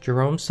performer,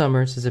 Jerome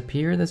Summers has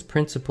appeared as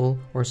principal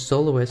or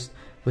soloist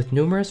with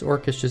numerous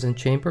orchestras and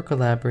chamber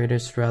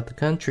collaborators throughout the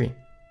country.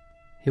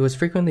 He was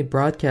frequently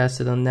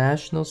broadcasted on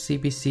national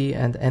CBC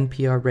and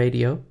NPR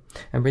radio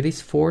and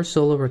released 4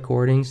 solo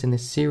recordings in a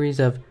series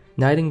of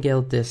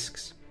Nightingale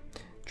Discs.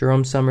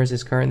 Jerome Summers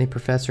is currently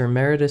Professor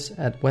Emeritus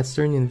at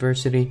Western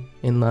University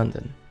in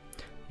London.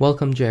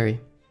 Welcome,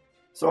 Jerry.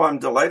 So I'm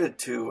delighted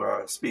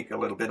to speak a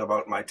little bit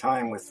about my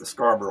time with the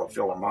Scarborough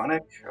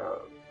Philharmonic.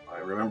 I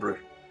remember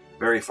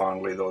very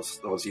fondly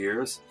those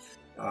years.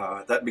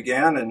 That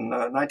began in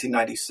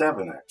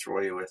 1997,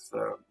 actually, with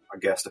a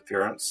guest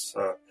appearance.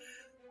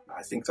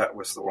 I think that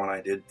was the one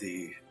I did,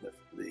 the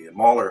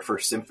Mahler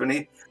First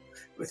Symphony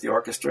with the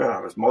orchestra.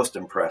 I was most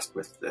impressed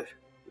with the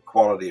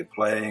quality of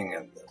playing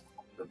and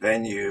the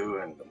venue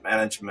and the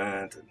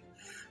management. And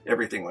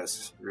everything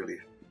was really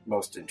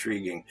most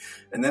intriguing.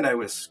 And then I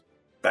was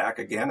back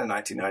again in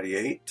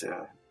 1998.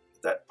 At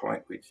that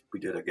point, we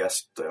did a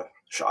guest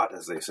shot,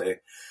 as they say,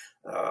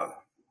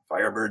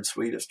 Firebird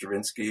Suite of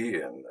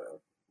Stravinsky and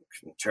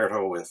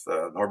concerto with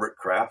Norbert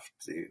Kraft,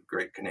 the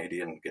great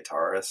Canadian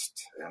guitarist,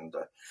 and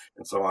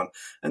so on.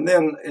 And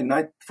then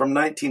from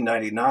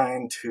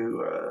 1999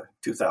 to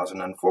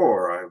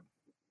 2004, I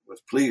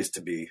was pleased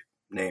to be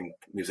named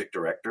music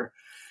director.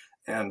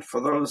 And for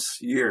those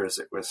years,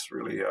 it was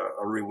really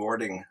a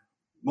rewarding,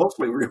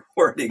 mostly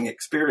rewarding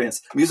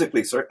experience,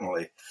 musically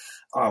certainly.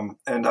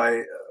 And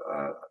I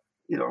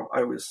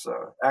was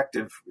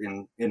active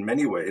in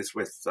many ways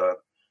with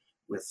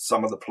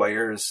some of the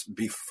players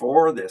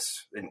before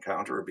this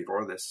encounter,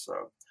 before this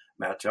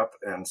matchup,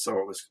 and so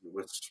it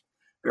was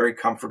very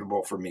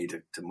comfortable for me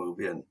to move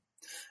in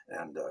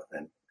and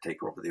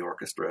take over the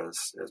orchestra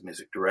as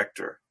music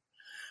director.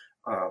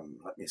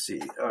 Let me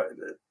see.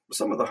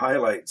 Some of the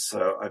highlights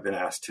I've been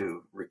asked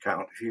to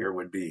recount here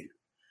would be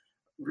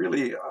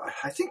really,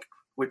 I think,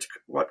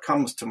 what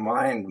comes to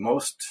mind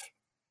most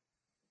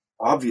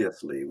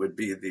obviously would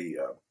be the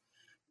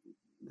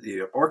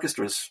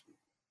orchestra's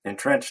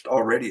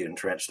already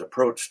entrenched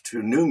approach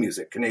to new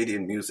music,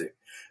 Canadian music,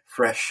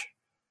 fresh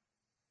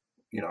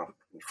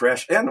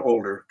and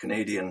older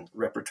Canadian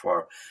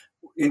repertoire,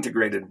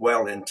 integrated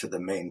well into the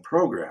main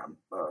program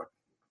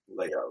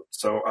layout.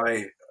 So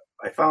I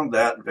found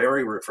that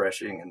very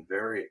refreshing and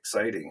very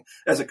exciting.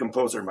 As a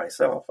composer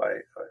myself,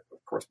 I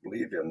of course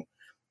believe in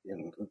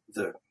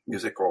the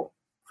musical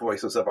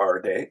voices of our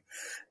day,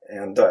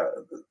 and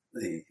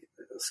the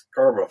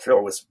Scarborough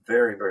Phil was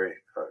very, very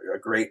a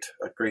great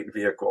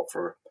vehicle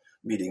for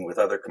meeting with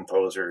other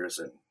composers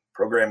and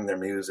programming their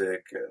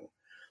music and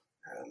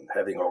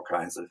having all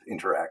kinds of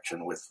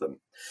interaction with them.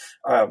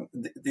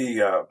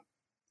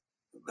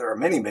 There are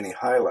many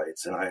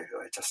highlights, and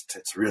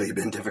it's really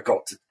been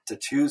difficult to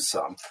choose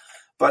some,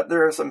 but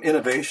there are some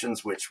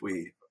innovations which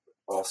we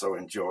also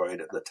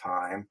enjoyed at the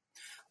time.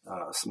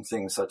 Some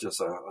things such as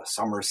a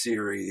summer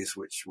series,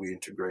 which we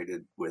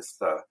integrated with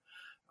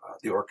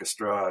the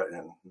orchestra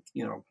and,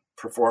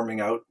 performing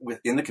out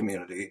in the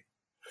community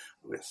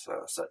with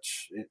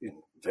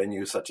in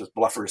venues such as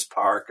Bluffers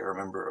Park. I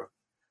remember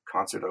a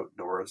concert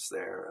outdoors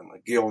there, and the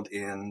Guild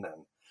Inn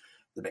and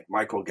the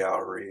McMichael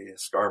Gallery,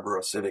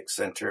 Scarborough Civic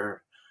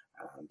Center.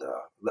 And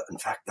in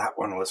fact, that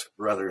one was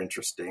rather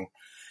interesting.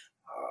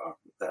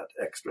 That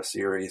extra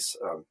series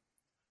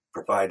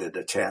provided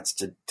a chance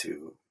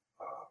to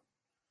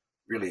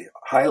really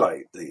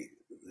highlight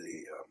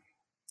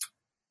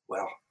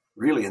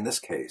really in this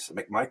case, the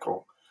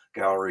McMichael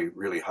Gallery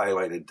really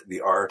highlighted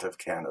the art of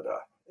Canada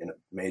in a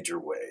major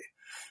way.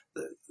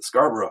 The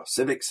Scarborough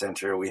Civic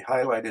Center, we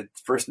highlighted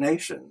First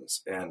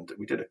Nations, and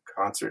we did a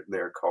concert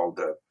there called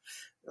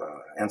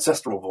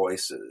Ancestral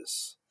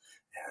Voices.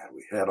 And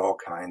we had all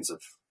kinds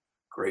of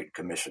great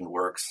commissioned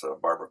works,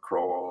 Barbara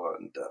Crowell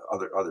and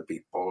other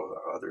people,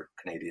 other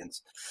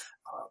Canadians,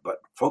 but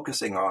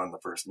focusing on the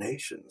First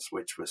Nations,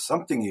 which was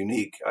something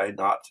unique. I had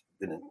not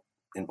been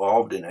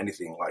involved in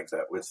anything like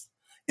that with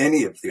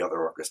any of the other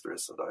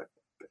orchestras that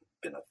I've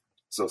been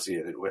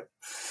associated with.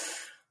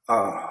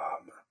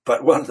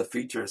 But one of the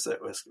features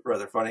that was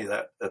rather funny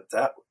that at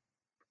that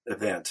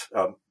event,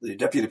 the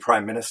Deputy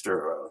Prime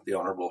Minister, the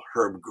Honourable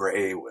Herb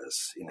Gray,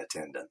 was in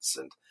attendance,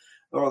 and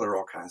there are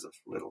all kinds of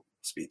little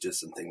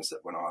speeches and things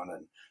that went on,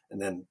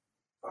 and then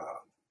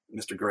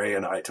Mr. Gray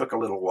and I took a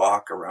little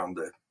walk around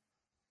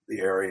the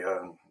area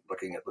and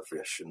looking at the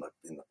fish in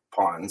the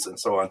ponds and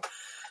so on.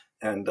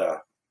 And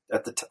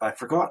I've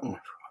forgotten,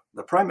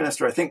 the Prime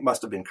Minister I think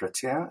must have been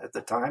Chrétien at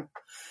the time,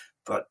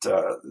 but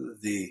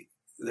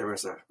there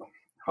was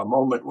a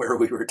moment where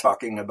we were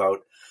talking about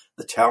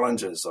the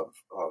challenges of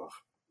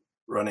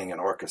running an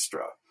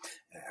orchestra,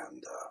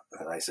 and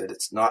I said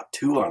it's not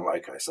too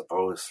unlike, I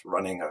suppose,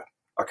 running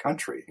a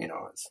country,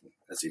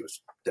 as he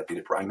was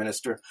Deputy Prime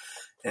Minister,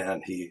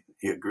 and he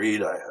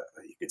agreed.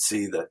 You could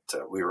see that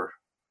we were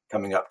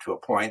coming up to a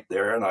point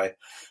there, and I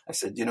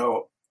said,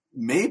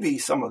 maybe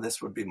some of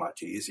this would be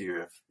much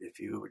easier if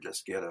you would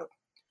just get a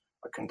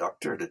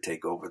conductor to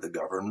take over the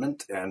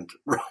government and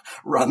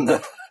run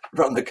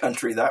the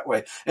country that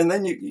way, and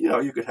then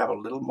you could have a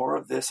little more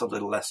of this, a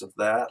little less of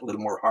that, a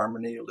little more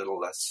harmony, a little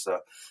less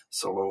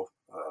solo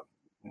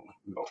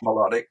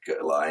melodic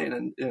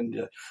line,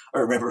 and I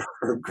remember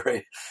Herb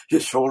Gray,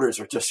 his shoulders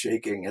were just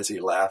shaking as he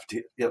laughed.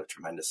 He had a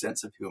tremendous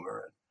sense of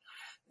humor,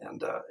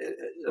 and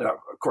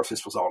of course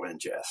this was all in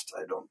jest.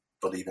 I don't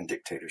believe in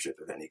dictatorship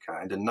of any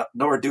kind, and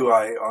nor do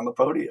I on the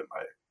podium.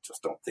 I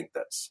just don't think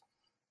that's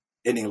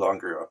any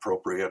longer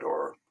appropriate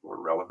or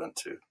relevant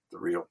to the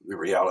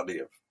reality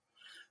of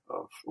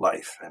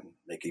life and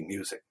making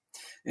music.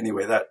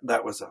 Anyway,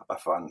 that was a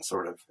fun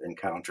sort of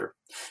encounter.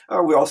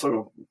 We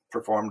also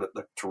performed at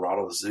the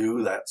Toronto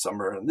Zoo that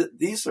summer, and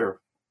these are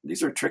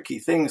tricky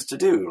things to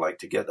do, like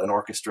to get an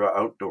orchestra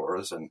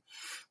outdoors and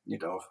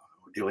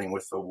dealing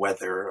with the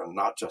weather, and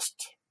not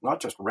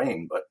just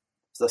rain, but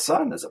the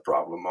sun is a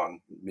problem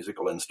on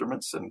musical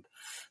instruments, and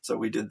so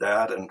we did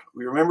that. And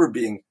we remember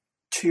being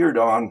cheered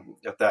on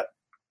at that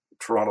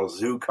Toronto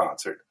Zoo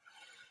concert.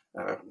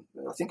 I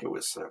think it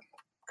was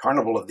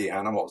Carnival of the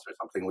Animals or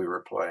something we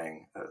were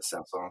playing,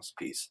 Saint-Saëns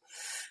piece.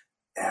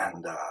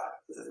 And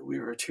we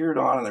were cheered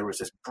on, and there was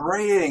this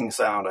braying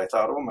sound. I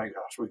thought, oh my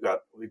gosh, we've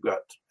got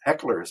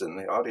hecklers in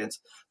the audience.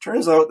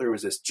 Turns out there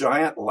was this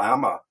giant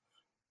llama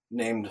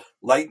named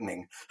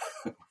Lightning,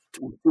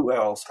 two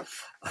L's.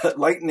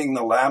 Lightning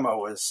the llama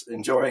was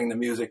enjoying the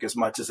music as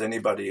much as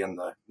anybody in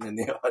the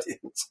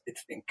audience, I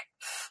think.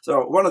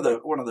 So one of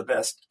the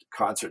best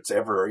concerts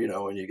ever,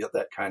 when you get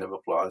that kind of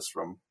applause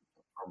from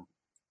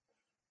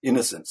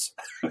innocents.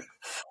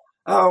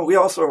 We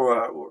also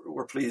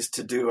were pleased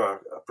to do a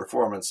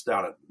performance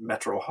down at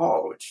Metro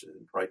Hall, which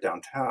is right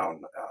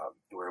downtown,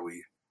 where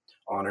we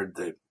honored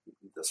the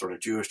sort of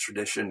Jewish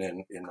tradition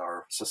in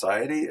our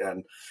society.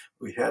 And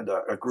we had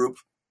a group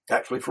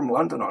actually from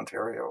London,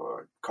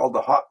 Ontario, called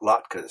the Hot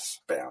Latkes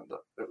Band.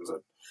 It was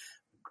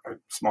a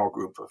small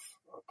group of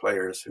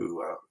players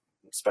who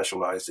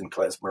specialized in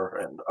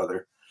klezmer and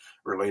other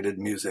related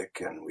music,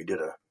 and we did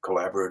a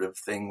collaborative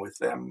thing with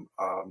them,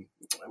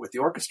 with the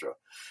orchestra.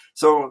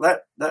 So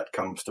that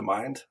comes to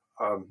mind.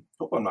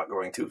 Hope I'm not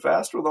going too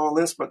fast with all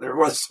this, but there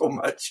was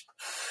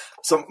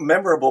some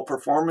memorable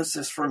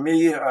performances for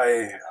me.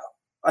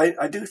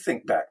 I do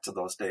think back to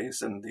those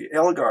days, and the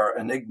Elgar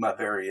Enigma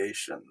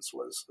Variations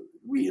was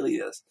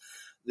really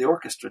the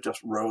orchestra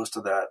just rose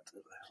to that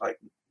like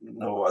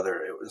no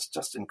other. It was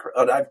just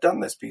incredible. I've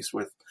done this piece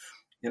with,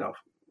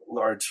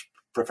 large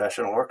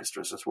professional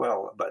orchestras as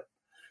well, but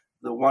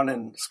the one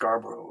in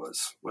Scarborough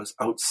was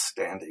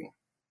outstanding.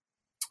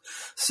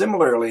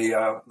 Similarly,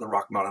 the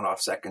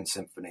Rachmaninoff Second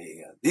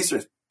Symphony. These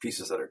are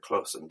pieces that are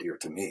close and dear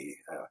to me.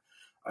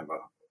 I'm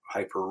a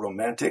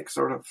hyper-romantic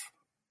sort of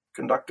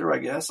conductor, I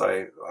guess.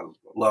 I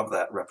love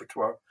that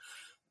repertoire.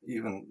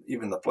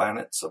 Even the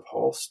Planets of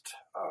Holst,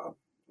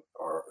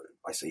 or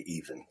I say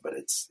even, but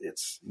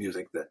it's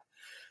music that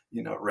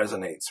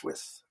resonates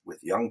with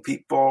young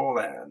people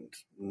and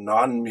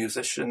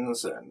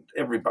non-musicians and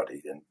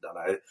everybody. And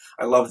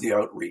I love the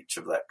outreach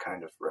of that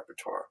kind of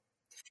repertoire.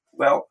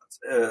 Well,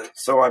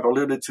 so I've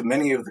alluded to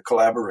many of the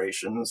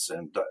collaborations,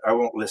 and I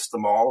won't list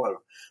them all.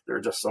 There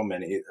are just so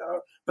many.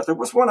 But there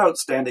was one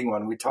outstanding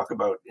one. We talk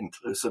about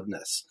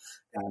inclusiveness.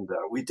 And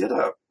we did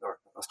a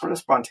sort of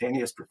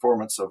spontaneous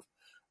performance of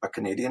a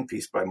Canadian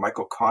piece by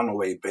Michael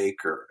Conway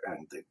Baker,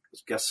 and the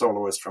guest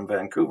soloist from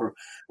Vancouver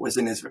was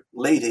in his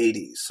late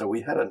 80s. So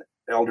we had an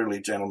elderly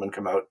gentleman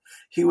come out.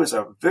 He was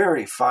a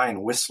very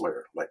fine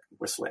whistler, like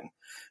whistling.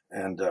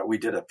 And we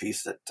did a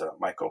piece that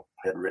Michael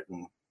had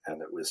written,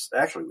 and it was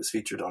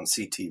featured on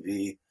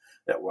CTV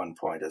at one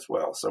point as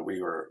well. So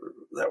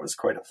that was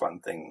quite a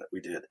fun thing that we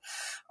did.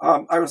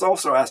 I was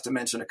also asked to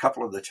mention a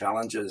couple of the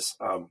challenges.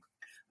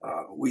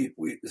 We,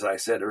 as I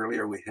said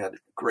earlier, we had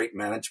great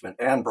management.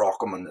 Anne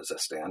Brockelman is a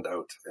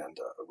standout, and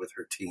with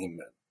her team,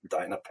 and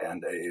Dinah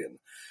Panday and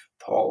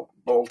Paul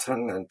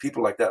Bolton and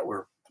people like that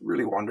were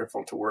really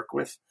wonderful to work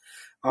with.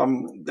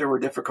 There were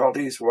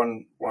difficulties.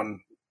 One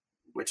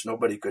which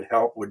nobody could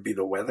help would be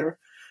the weather.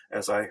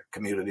 As I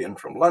commuted in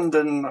from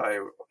London, I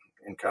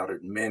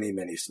encountered many,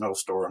 many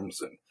snowstorms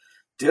and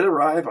did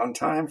arrive on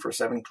time for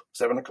 7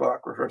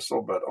 o'clock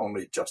rehearsal, but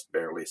only just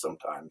barely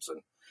sometimes,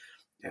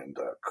 and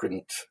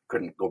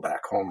couldn't go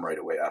back home right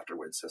away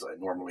afterwards as I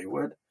normally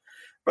would.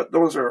 But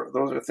those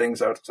are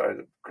things outside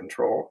of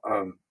control.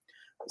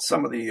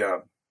 Some of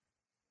the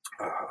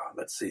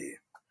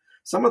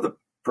some of the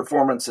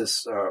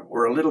performances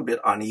were a little bit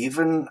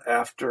uneven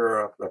after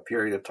a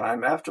period of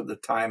time. After the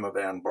time of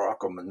Anne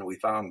Brockelman, we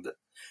found that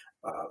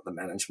the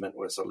management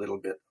was a little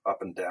bit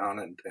up and down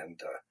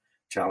and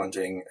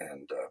challenging,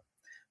 and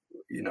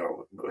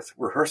with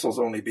rehearsals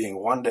only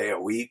being one day a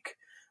week,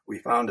 we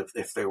found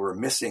if they were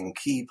missing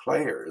key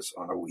players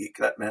on a week,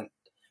 that meant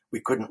we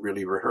couldn't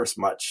really rehearse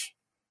much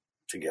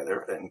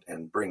together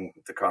and bring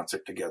the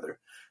concert together.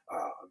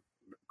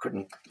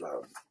 Couldn't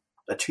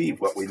achieve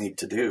what we need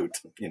to do,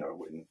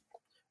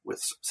 with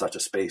such a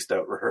spaced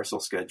out rehearsal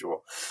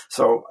schedule.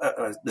 So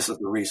this is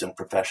the reason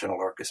professional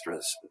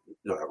orchestras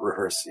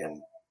rehearse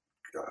in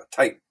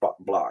tight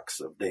blocks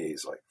of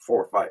days, like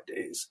 4 or 5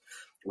 days,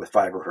 with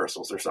 5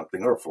 rehearsals or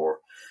something, or 4,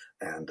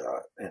 and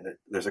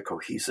there's a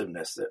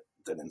cohesiveness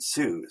that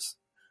ensues.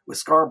 With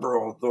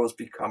Scarborough, those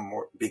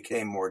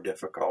became more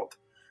difficult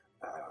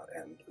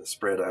and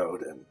spread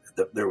out, and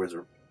there was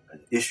an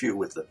issue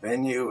with the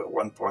venue. At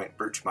one point,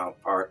 Birchmount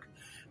Park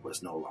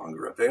was no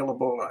longer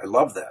available. I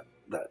love that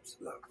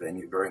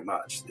venue very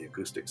much. The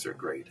acoustics are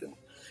great,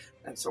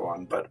 and so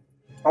on. But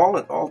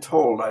all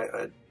told,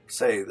 I'd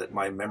say that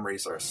my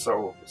memories are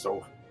so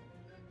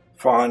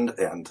fond,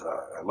 and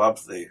I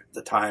love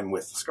the time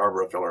with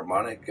Scarborough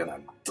Philharmonic, and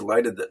I'm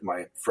delighted that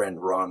my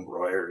friend Ron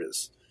Royer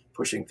is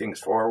pushing things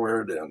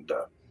forward and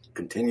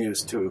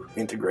continues to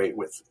integrate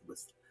with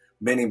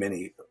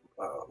many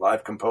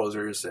live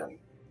composers, and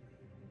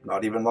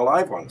not even the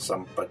live ones,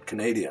 but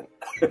Canadian,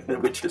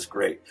 which is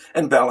great,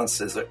 and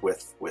balances it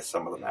with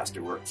some of the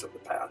masterworks of the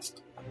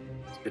past.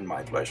 It's been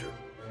my pleasure.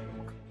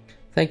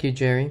 Thank you,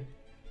 Jerry.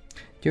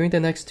 During the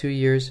next 2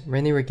 years,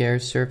 René Reguer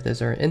served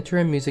as our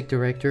interim music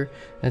director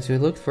as we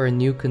looked for a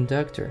new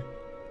conductor.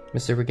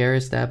 Mr. Regehr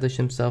established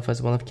himself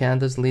as one of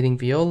Canada's leading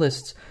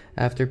violists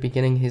after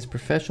beginning his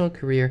professional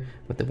career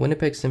with the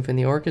Winnipeg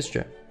Symphony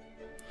Orchestra.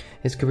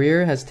 His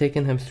career has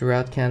taken him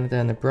throughout Canada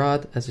and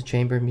abroad as a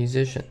chamber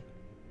musician.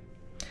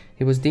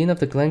 He was Dean of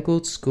the Glenn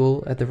Gould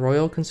School at the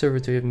Royal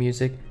Conservatory of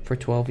Music for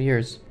 12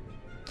 years.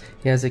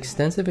 He has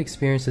extensive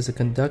experience as a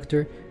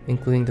conductor,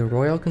 including the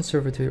Royal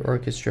Conservatory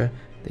Orchestra,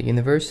 the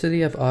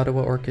University of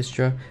Ottawa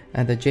Orchestra,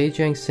 and the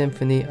Zhejiang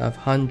Symphony of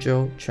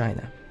Hangzhou,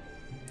 China.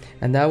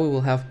 And now we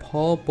will have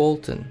Paul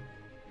Bolton,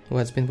 who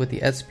has been with the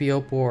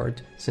SPO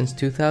board since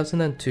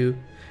 2002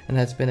 and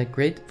has been a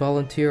great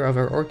volunteer of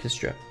our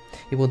orchestra.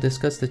 He will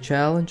discuss the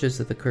challenges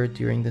that occurred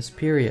during this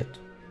period.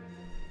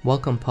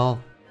 Welcome, Paul.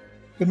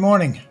 Good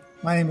morning.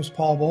 My name is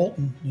Paul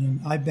Bolton,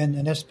 and I've been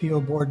an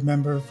SPO board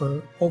member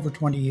for over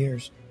 20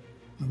 years.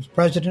 I was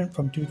president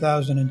from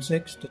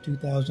 2006 to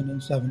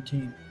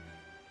 2017.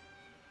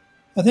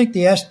 I think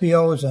the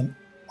SPO is an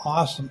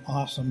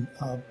awesome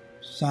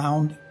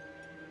sound,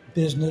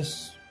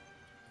 business,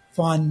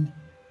 fun,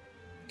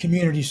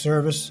 community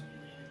service,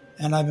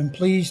 and I've been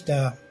pleased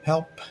to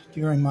help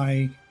during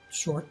my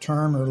short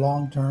term or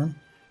long term,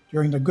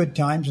 during the good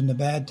times and the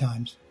bad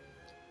times.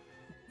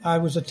 I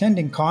was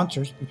attending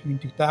concerts between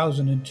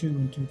 2002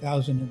 and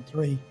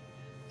 2003.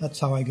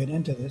 That's how I got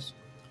into this.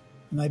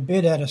 And I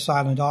bid at a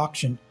silent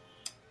auction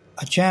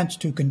a chance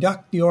to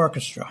conduct the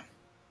orchestra.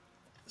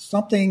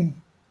 Something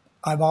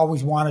I've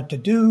always wanted to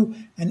do,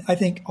 and I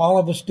think all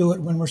of us do it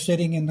when we're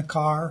sitting in the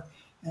car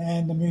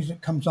and the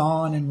music comes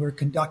on and we're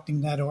conducting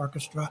that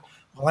orchestra.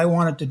 Well, I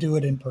wanted to do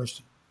it in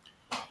person.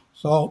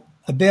 So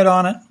I bid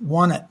on it,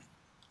 won it,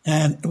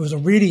 and it was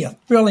really a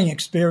thrilling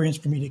experience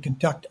for me to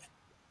conduct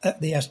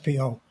the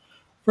SPO.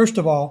 First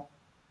of all,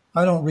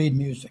 I don't read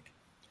music.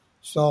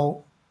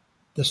 So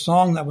the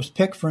song that was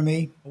picked for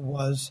me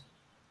was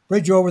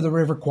Bridge Over the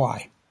River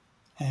Kwai.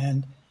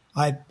 And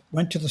I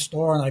went to the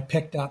store and I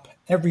picked up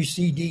every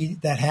CD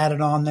that had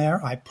it on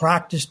there. I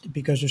practiced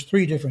because there's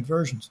 3 different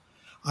versions.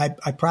 I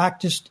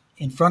practiced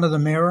in front of the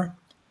mirror,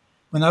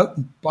 went out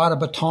and bought a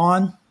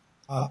baton,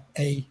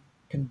 a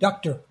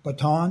conductor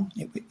baton.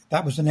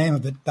 That was the name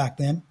of it back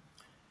then.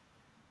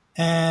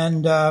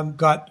 And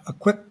got a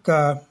quick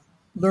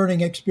learning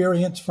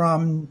experience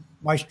from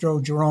Maestro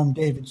Jerome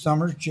David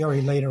Summers,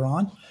 Jerry later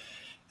on.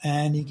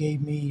 And he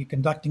gave me a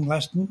conducting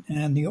lesson,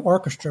 and the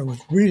orchestra was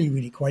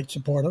really quite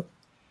supportive.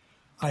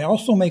 I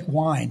also make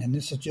wine, and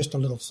this is just a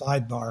little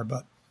sidebar,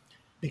 but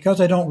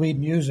because I don't read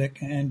music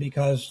and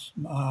because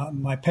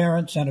my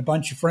parents and a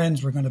bunch of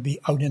friends were going to be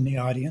out in the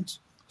audience,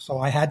 so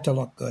I had to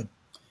look good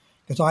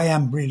because I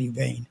am really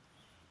vain.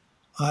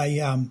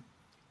 I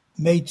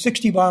made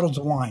 60 bottles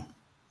of wine,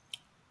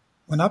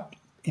 went up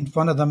in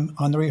front of them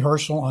on the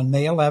rehearsal on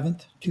May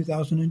 11th,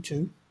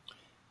 2002,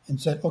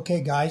 and said, okay,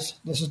 guys,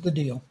 this is the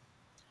deal.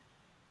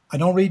 I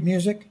don't read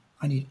music.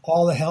 I need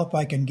all the help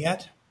I can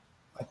get.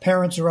 My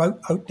parents are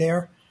out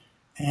there,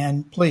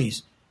 and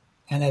please.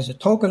 And as a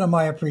token of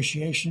my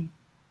appreciation,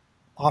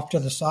 off to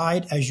the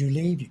side, as you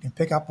leave, you can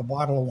pick up a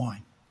bottle of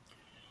wine.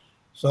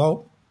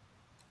 So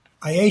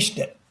I aced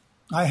it.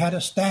 I had a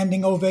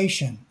standing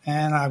ovation,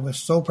 and I was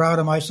so proud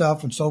of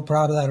myself and so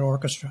proud of that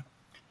orchestra.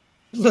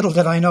 Little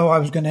did I know I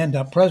was going to end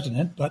up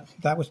president, but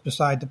that was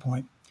beside the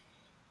point.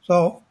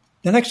 So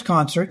the next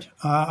concert,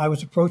 I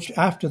was approached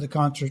after the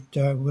concert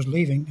was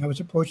leaving. I was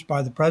approached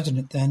by the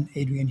president then,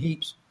 Adrian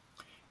Heaps,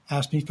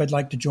 asked me if I'd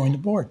like to join the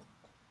board.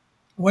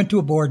 I went to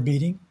a board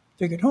meeting,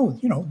 figured,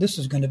 this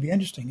is going to be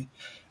interesting.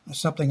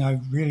 Something I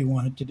really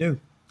wanted to do.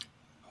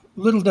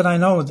 Little did I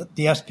know that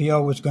the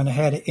SPO was going to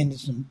head into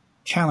some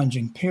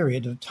challenging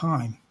period of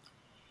time.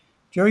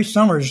 Jerry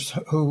Summers,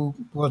 who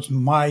was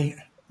my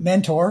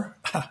mentor,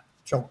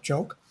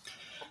 joke,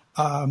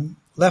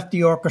 left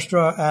the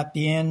orchestra at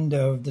the end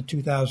of the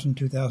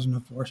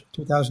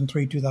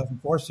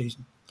 2003-2004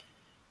 season.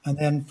 And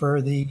then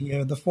for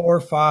the 4,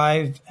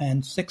 5,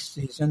 and 6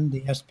 season,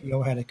 the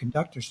SPO had a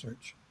conductor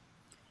search.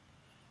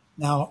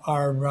 Now,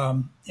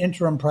 our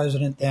interim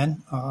president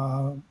then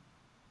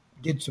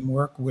did some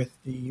work with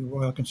the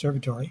Royal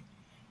Conservatory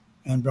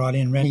and brought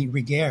in René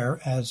Regehr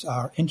as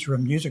our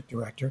interim music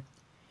director.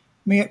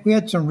 We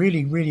had some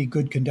really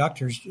good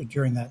conductors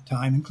during that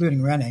time,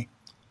 including René.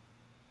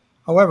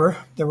 However,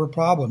 there were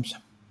problems.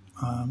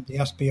 The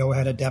SPO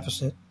had a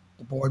deficit.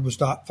 The board was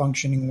not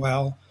functioning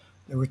well.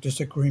 There were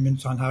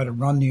disagreements on how to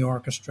run the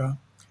orchestra.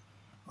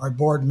 Our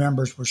board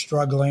members were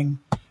struggling,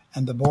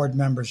 and the board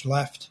members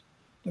left.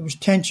 There was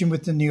tension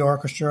within the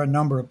orchestra. A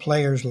number of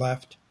players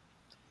left.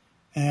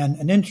 And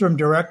an interim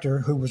director,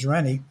 who was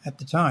René at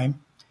the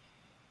time,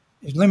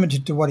 is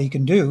limited to what he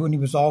can do, and he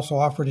was also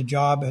offered a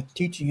job at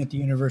teaching at the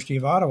University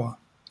of Ottawa,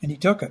 and he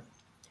took it.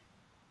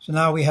 So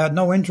now we had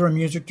no interim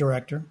music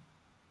director.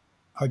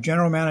 Our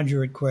general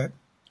manager had quit.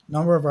 A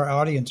number of our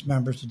audience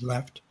members had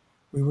left.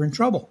 We were in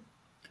trouble.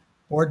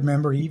 Board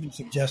member even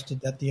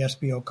suggested that the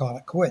SPO call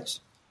it quits.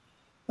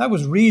 That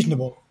was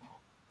reasonable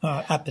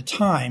at the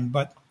time,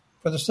 but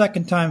for the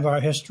second time of our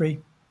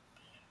history,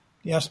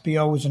 the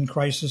SPO was in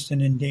crisis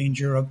and in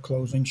danger of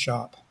closing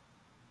shop.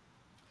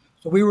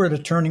 So we were at a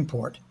turning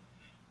point.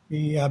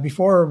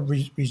 Before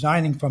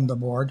resigning from the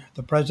board,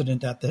 the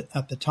president at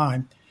the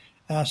time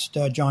asked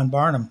John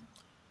Barnum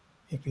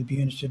if he'd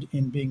be interested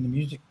in being the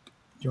music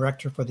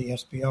director for the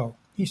SPO.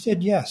 He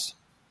said yes.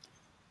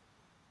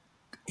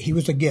 He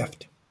was a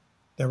gift.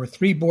 There were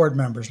 3 board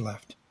members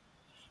left,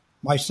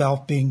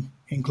 myself being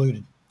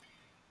included.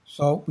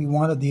 So we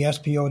wanted the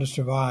SPO to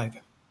survive.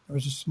 There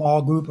was a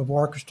small group of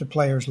orchestra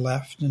players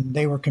left, and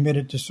they were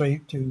committed to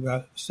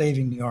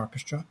saving the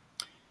orchestra.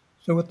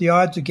 So with the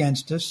odds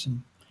against us,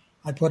 and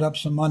I put up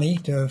some money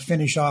to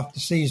finish off the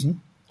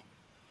season,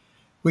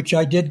 which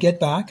I did get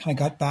back. I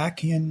got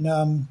back in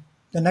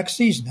the next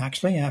season,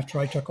 actually, after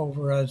I took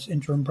over as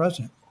interim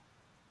president.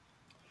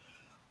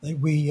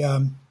 We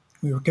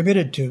were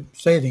committed to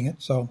saving it,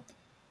 so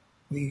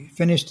we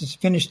finished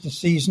the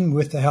season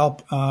with the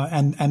help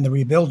and the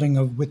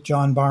rebuilding with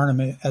John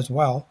Barnum as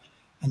well.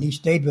 And he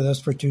stayed with us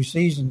for 2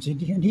 seasons,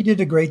 and he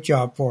did a great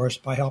job for us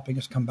by helping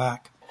us come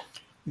back.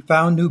 We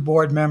found new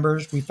board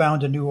members. We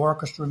found a new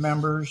orchestra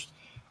members.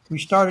 We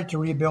started to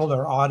rebuild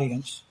our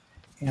audience,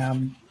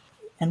 and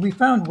we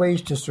found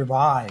ways to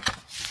survive.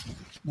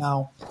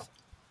 Now,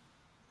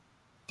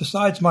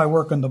 besides my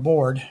work on the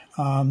board,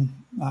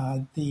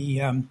 we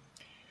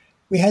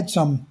had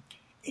some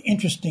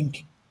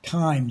interesting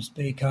times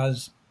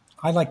because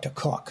I like to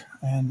cook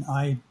and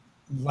I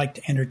like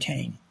to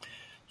entertain.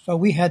 So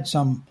we had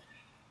some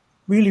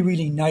really,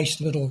 really nice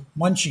little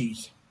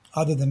munchies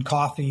other than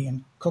coffee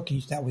and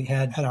cookies that we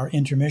had at our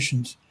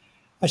intermissions.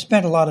 I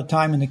spent a lot of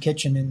time in the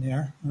kitchen in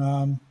there.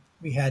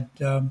 We had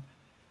some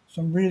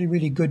really,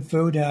 really good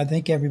food I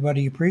think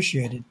everybody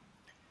appreciated.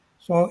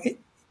 So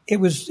it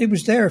was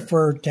there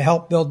to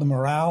help build the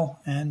morale,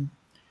 and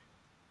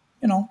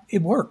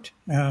it worked.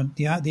 The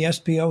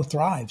SPO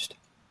thrived.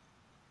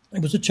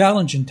 It was a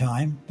challenging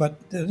time,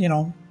 but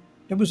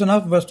there was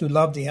enough of us who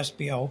loved the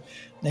SPO.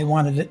 They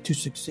wanted it to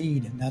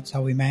succeed, and that's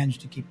how we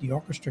managed to keep the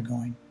orchestra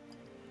going.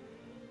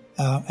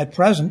 At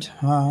present,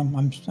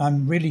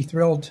 I'm really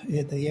thrilled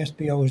that the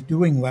SPO is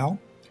doing well,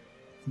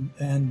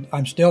 and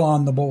I'm still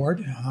on the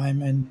board.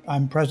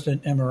 I'm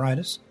president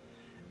emeritus,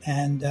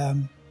 and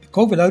the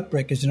COVID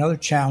outbreak is another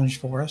challenge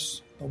for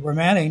us, but we're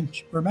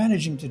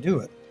managing to do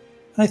it,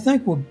 and I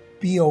think we'll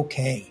be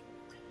okay.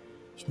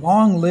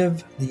 Long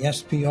live the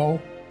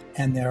SPO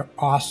and their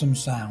awesome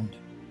sound.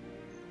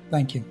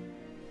 Thank you.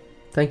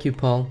 Thank you,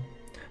 Paul.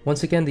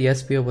 Once again, the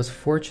SPO was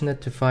fortunate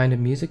to find a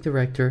music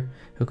director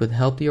who could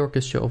help the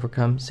orchestra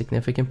overcome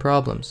significant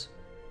problems.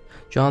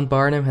 John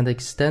Barnum had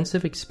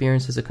extensive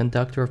experience as a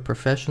conductor of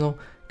professional,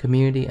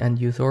 community, and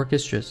youth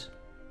orchestras.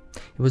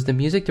 He was the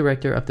music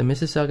director of the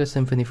Mississauga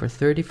Symphony for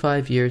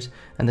 35 years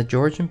and the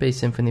Georgian Bay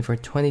Symphony for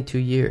 22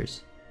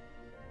 years.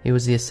 He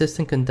was the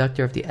assistant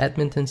conductor of the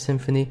Edmonton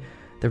Symphony,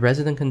 the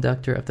resident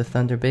conductor of the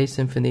Thunder Bay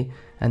Symphony,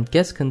 and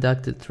guest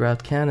conducted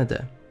throughout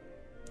Canada.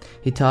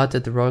 He taught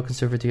at the Royal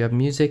Conservatory of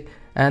Music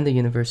and the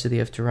University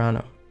of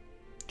Toronto.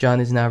 John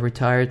is now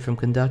retired from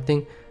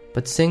conducting,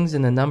 but sings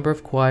in a number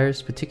of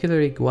choirs,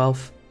 particularly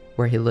Guelph,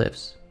 where he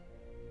lives.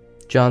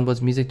 John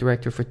was music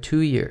director for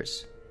 2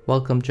 years.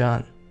 Welcome,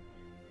 John.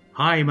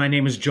 Hi, my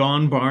name is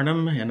John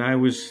Barnum, and I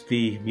was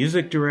the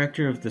music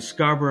director of the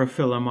Scarborough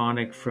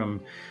Philharmonic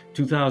from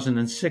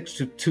 2006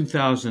 to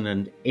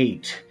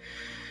 2008.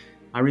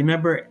 I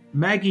remember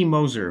Maggie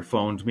Moser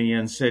phoned me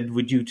and said,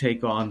 would you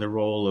take on the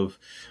role of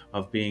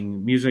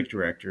being music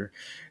director?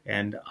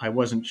 And I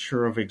wasn't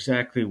sure of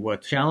exactly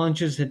what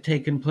challenges had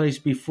taken place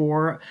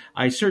before.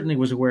 I certainly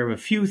was aware of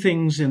a few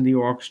things in the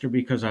orchestra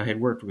because I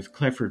had worked with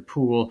Clifford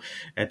Poole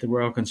at the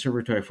Royal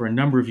Conservatory for a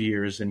number of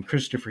years, and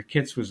Christopher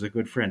Kitts was a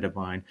good friend of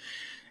mine.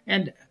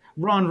 And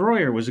Ron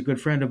Royer was a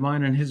good friend of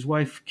mine, and his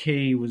wife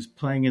Kay was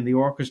playing in the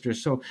orchestra.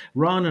 So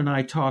Ron and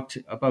I talked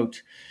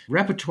about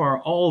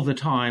repertoire all the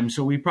time.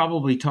 So we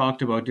probably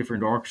talked about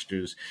different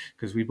orchestras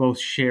because we both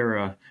share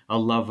a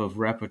love of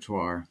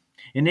repertoire.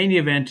 In any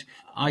event,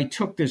 I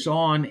took this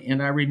on,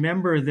 and I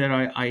remember that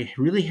I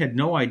really had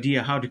no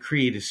idea how to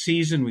create a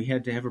season. We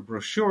had to have a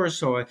brochure,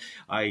 so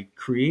I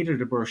created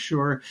a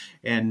brochure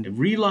and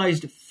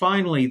realized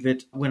finally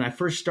that when I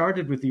first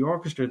started with the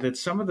orchestra that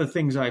some of the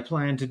things I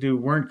planned to do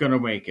weren't going to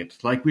make it,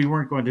 like we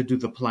weren't going to do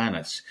the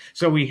planets.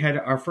 So we had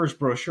our first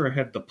brochure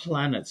had the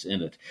planets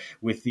in it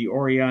with the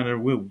Oriana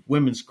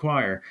Women's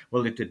Choir.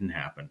 Well, it didn't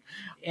happen.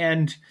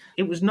 And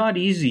it was not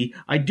easy.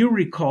 I do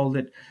recall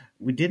that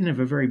we didn't have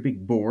a very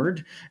big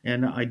board,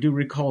 and I do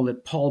recall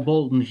that Paul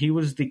Bolton, he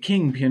was the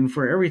kingpin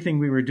for everything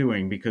we were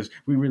doing because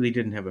we really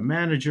didn't have a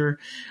manager.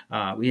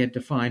 We had to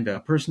find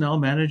a personnel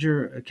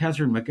manager.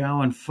 Catherine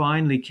McGowan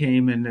finally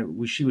came,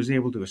 and she was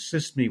able to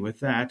assist me with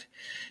that.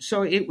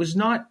 So it was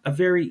not a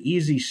very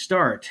easy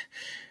start.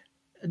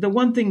 The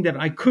one thing that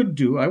I could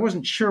do, I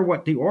wasn't sure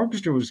what the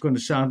orchestra was going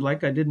to sound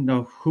like. I didn't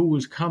know who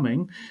was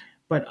coming.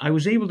 But I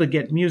was able to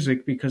get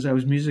music because I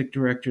was music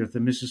director of the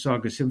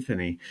Mississauga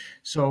Symphony.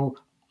 So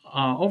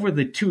over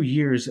the 2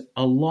 years,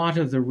 a lot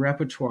of the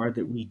repertoire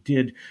that we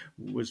did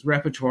was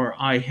repertoire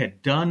I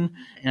had done,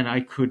 and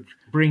I could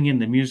bring in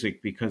the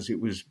music because it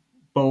was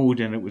bowed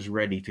and it was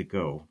ready to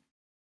go.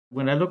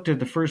 When I looked at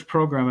the first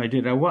program I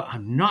did,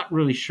 I'm not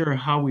really sure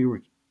how we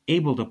were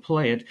able to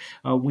play it.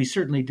 We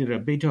certainly did a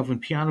Beethoven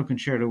piano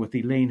concerto with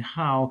Elaine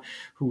Howe,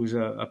 who was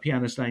a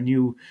pianist I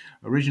knew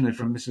originally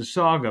from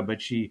Mississauga,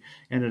 but she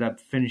ended up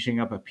finishing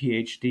up a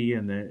PhD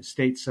in the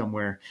States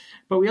somewhere.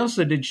 But we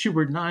also did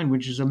Schubert 9,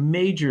 which is a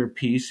major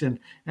piece. And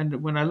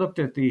when I looked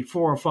at the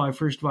 4 or 5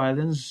 first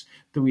violins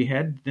that we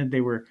had, then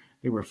they were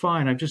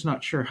fine. I'm just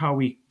not sure how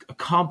we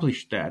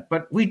accomplished that,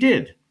 but we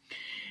did.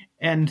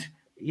 And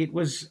it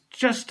was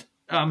just,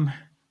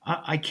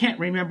 I can't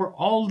remember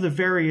all the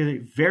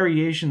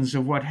variations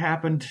of what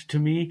happened to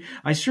me.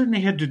 I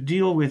certainly had to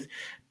deal with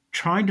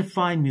trying to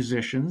find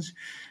musicians.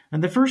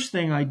 And the first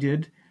thing I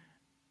did,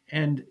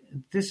 and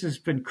this has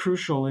been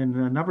crucial in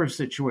a number of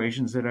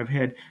situations that I've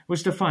had,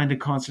 was to find a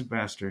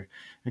concertmaster.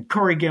 And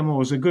Corey Gemmell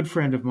was a good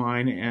friend of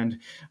mine and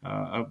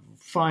a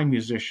fine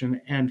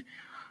musician. And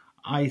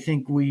I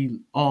think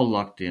we all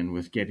lucked in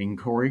with getting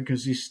Corey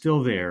because he's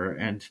still there.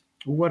 And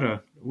what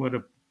a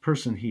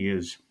person he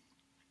is.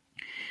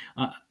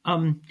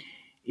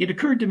 It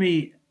occurred to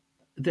me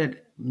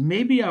that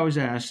maybe I was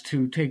asked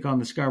to take on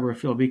the Scarborough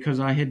Phil because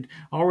I had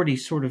already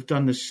sort of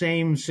done the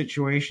same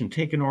situation,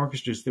 taken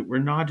orchestras that were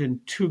not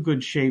in too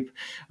good shape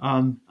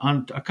on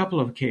a couple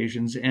of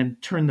occasions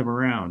and turned them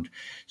around.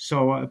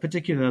 So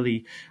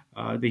particularly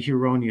the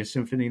Huronia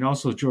Symphony and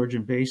also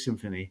Georgian Bay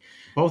Symphony,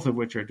 both of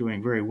which are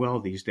doing very well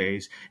these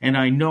days. And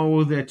I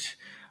know that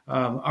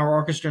our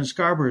orchestra in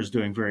Scarborough is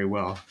doing very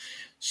well.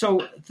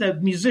 So the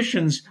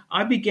musicians,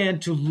 I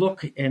began to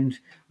look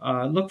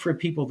for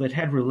people that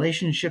had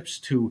relationships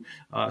to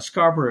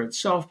Scarborough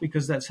itself,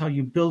 because that's how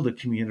you build a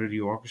community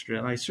orchestra.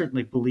 And I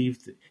certainly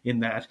believed in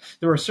that.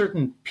 There are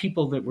certain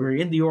people that were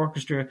in the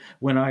orchestra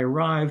when I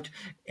arrived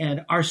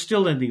and are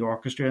still in the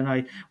orchestra.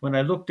 And when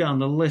I look down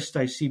the list,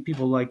 I see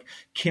people like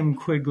Kim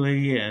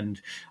Quigley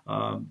and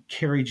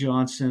Carrie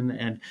Johnson.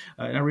 And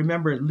I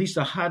remember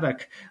Lisa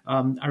Haddock.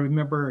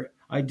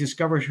 I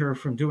discovered her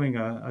from doing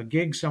a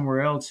gig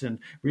somewhere else and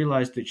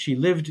realized that she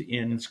lived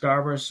in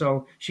Scarborough.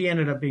 So she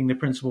ended up being the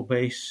principal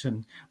bass,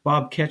 and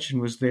Bob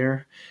Ketchen was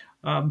there.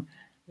 Going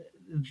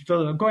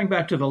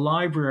back to the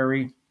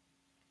library,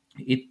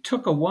 it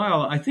took a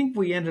while. I think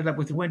we ended up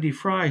with Wendy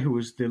Fry, who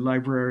was the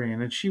librarian,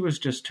 and she was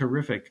just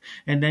terrific.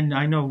 And then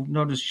I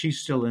noticed she's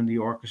still in the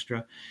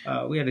orchestra.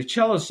 We had a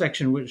cello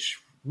section, which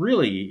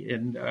really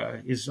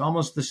is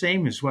almost the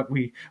same as what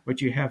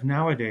you have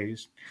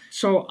nowadays.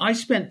 So I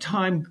spent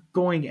time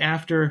going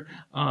after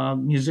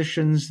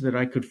musicians that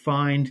I could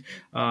find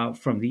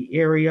from the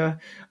area.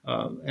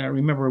 And I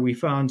remember we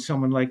found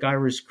someone like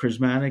Iris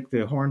Krismanek,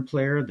 the horn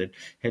player that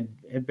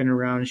had been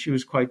around. She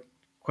was quite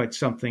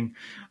something.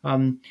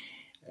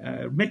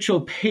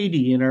 Mitchell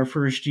Pady in our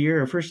first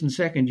and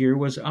second year,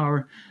 was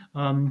our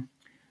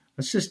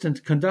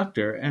assistant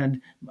conductor.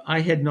 And I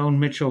had known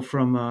Mitchell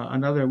from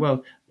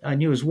I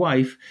knew his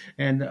wife,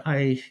 and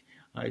I'm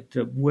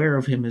aware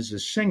of him as a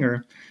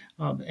singer.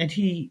 And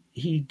he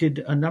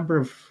did a number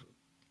of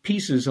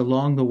pieces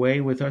along the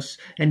way with us,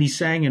 and he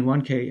sang in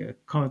one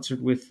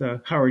concert with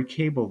Howard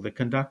Cable, the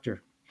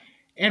conductor.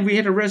 And we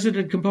had a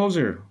resident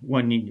composer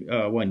one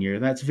year.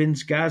 That's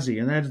Vince Gazzi,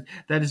 and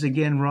that is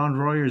again Ron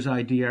Royer's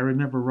idea. I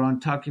remember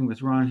Ron talking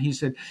with Ron. He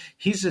said,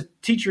 he's a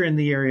teacher in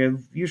the area.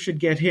 You should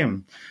get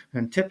him.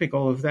 And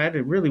typical of that,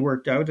 it really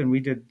worked out, and we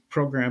did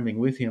programming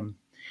with him.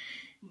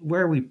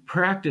 Where we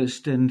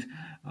practiced and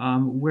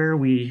where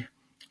we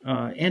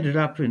ended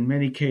up in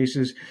many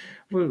cases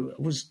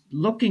was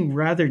looking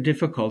rather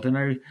difficult. And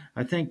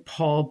I thank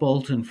Paul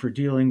Bolton for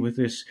dealing with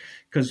this,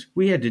 because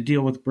we had to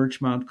deal with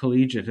Birchmount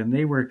Collegiate, and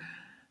they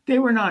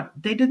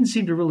didn't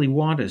seem to really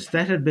want us.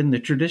 That had been the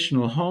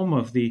traditional home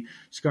of the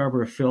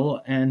Scarborough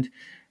Phil, and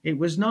it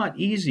was not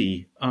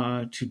easy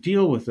to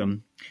deal with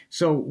them.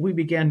 So we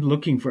began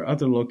looking for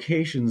other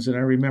locations, and I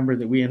remember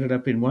that we ended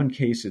up in one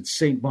case at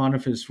St.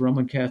 Boniface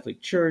Roman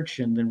Catholic Church,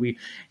 and then we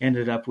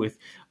ended up with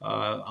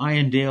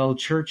Irondale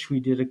Church.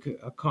 We did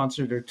a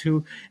concert or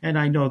two, and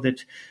I know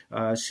that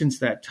since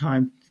that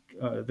time,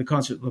 the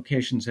concert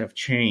locations have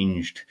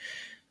changed.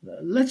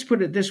 Let's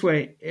put it this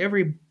way.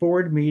 Every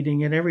board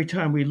meeting and every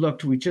time we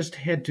looked, we just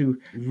had to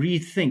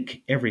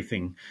rethink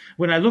everything.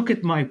 When I look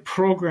at my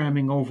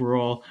programming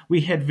overall,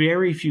 we had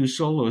very few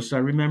soloists. I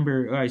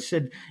remember I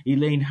said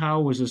Elaine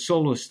Howe was a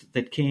soloist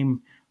that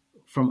came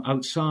from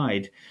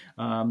outside.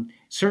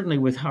 Certainly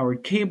with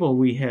Howard Cable,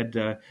 we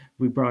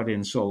brought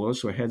in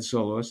soloists or head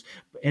soloists.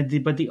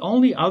 But the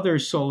only other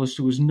soloist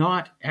who was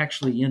not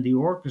actually in the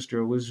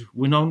orchestra was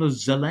Winona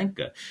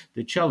Zelenka,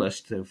 the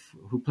cellist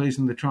who plays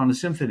in the Toronto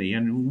Symphony,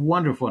 and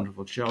wonderful,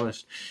 wonderful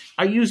cellist.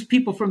 I used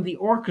people from the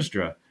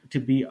orchestra to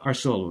be our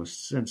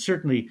soloists. And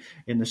certainly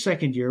in the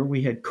second year,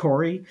 we had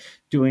Corey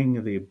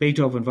doing the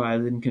Beethoven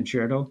Violin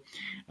Concerto.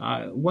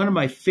 One of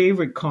my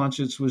favorite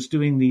concerts was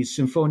doing the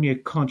Symphonia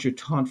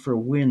Concertante for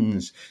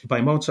Winds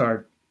by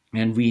Mozart.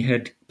 And we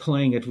had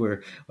playing it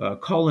where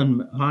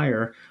Colin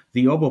Meyer,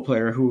 the oboe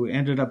player who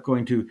ended up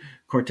going to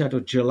Quartetto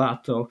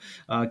Gelato,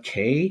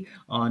 Kay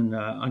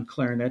on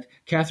clarinet,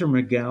 Catherine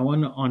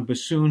McGowan on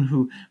bassoon,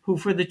 who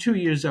for the 2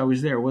 years I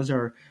was there was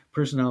our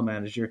personnel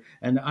manager,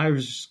 and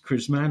Iris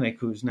Krismanek,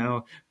 who's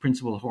now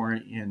principal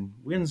horn in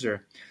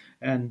Windsor.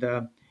 and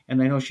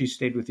I know she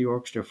stayed with the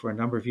orchestra for a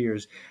number of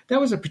years. That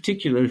was a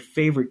particular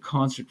favorite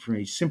concert for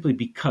me, simply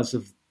because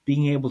of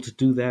being able to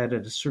do that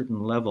at a certain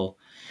level.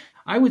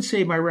 I would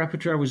say my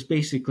repertoire was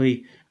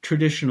basically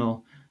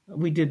traditional.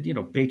 We did,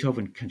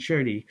 Beethoven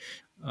concerti.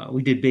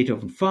 We did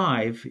Beethoven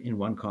 5 in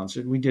one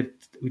concert. We did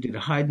a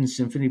Haydn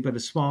symphony, but a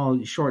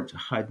small, short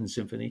Haydn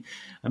symphony.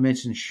 I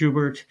mentioned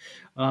Schubert.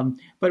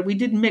 But we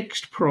did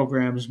mixed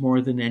programs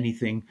more than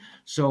anything.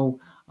 So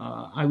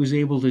I was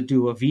able to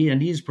do a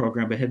Viennese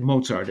program that had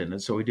Mozart in it.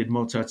 So we did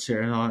Mozart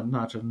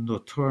Serenata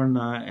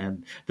Notturna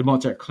and the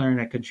Mozart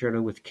Clarinet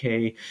Concerto with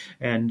Kay.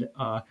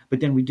 But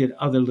then we did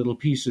other little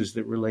pieces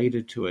that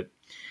related to it.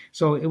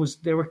 So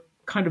they were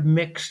kind of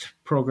mixed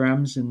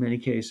programs in many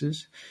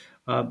cases.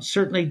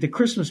 Certainly the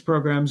Christmas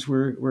programs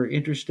were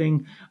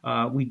interesting.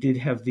 We did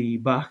have the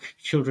Bach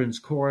Children's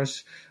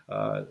Chorus,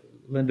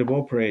 Linda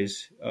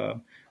Beaupre's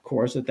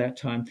chorus at that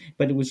time,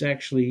 but it was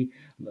actually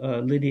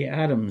Lydia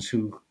Adams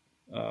who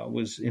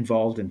was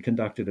involved and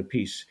conducted a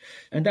piece.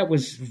 And that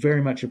was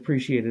very much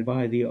appreciated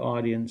by the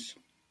audience.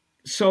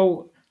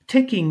 So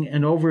taking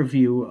an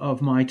overview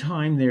of my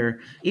time there,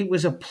 it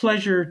was a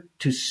pleasure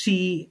to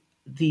see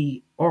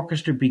the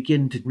orchestra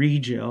begin to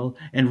regel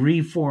and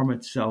reform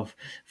itself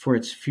for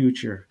its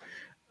future.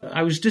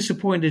 I was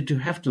disappointed to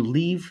have to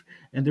leave,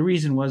 and the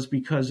reason was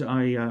because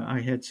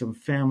I had some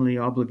family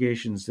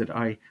obligations that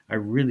were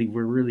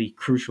really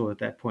crucial at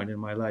that point in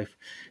my life.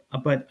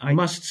 But I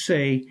must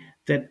say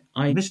that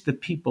I missed the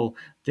people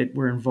that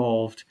were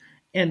involved,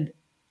 and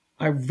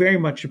I very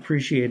much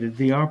appreciated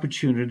the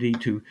opportunity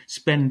to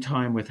spend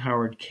time with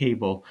Howard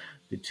Cable,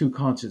 the two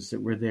concerts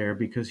that were there,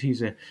 because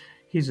he's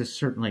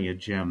certainly a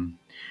gem.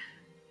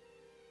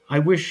 I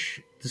wish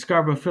the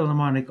Scarborough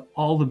Philharmonic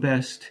all the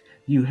best.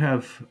 You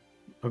have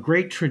a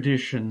great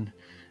tradition,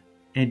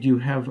 and you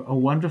have a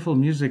wonderful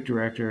music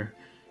director,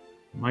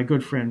 my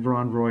good friend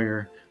Ron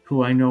Royer,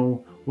 who I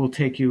know will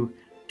take you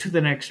to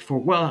the next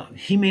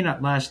he may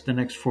not last the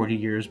next 40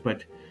 years,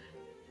 but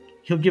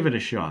he'll give it a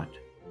shot.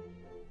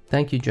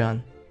 Thank you,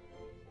 John.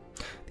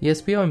 The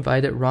SPO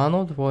invited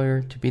Ronald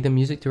Royer to be the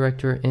music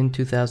director in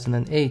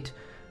 2008,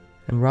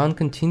 and Ron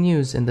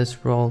continues in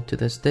this role to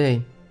this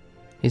day.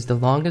 He's the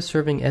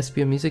longest-serving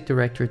SPO music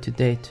director to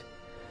date.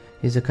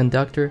 He's a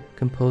conductor,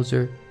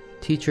 composer,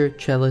 teacher,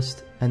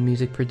 cellist, and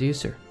music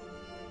producer.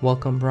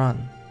 Welcome,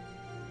 Ron.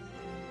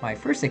 My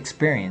first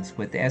experience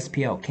with the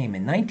SPO came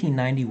in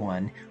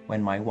 1991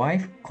 when my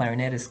wife,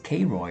 clarinetist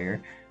Kay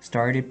Royer,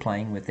 started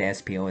playing with the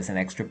SPO as an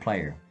extra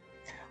player.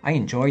 I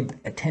enjoyed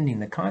attending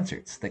the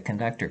concerts. The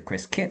conductor,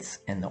 Chris Kitts,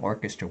 and the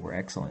orchestra were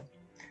excellent.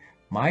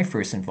 My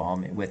first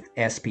involvement with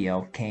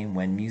SPO came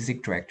when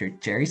music director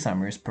Jerry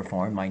Summers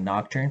performed my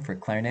Nocturne for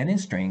Clarinet and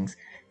Strings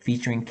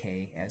featuring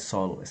Kay as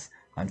soloist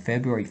on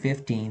February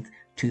 15,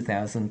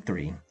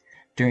 2003.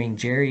 During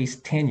Jerry's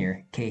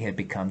tenure, Kay had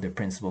become the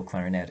principal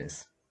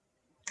clarinetist.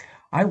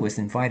 I was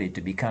invited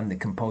to become the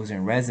composer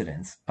in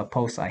residence, a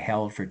post I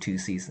held for 2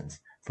 seasons,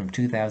 from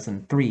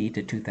 2003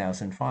 to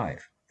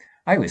 2005.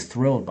 I was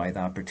thrilled by the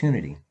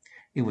opportunity.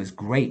 It was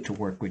great to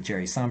work with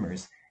Jerry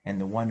Summers and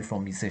the wonderful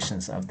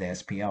musicians of the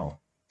SPO.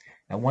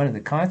 At one of the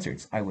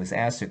concerts, I was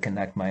asked to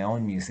conduct my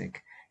own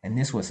music, and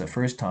this was the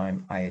first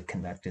time I had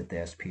conducted the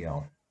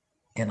SPO,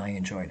 and I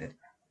enjoyed it.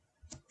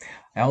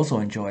 I also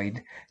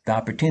enjoyed the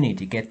opportunity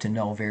to get to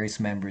know various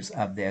members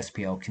of the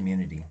SPO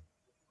community.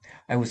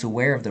 I was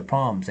aware of the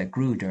problems that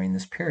grew during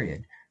this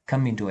period,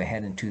 coming to a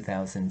head in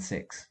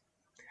 2006.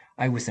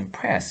 I was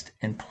impressed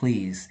and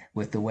pleased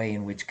with the way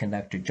in which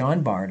conductor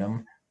John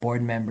Barnum,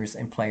 board members,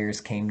 and players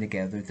came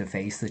together to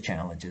face the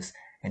challenges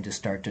and to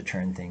start to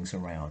turn things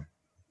around.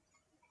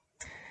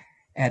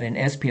 At an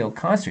SPO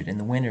concert in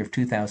the winter of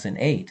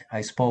 2008,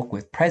 I spoke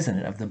with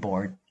President of the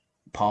board,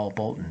 Paul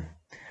Bolton.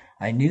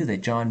 I knew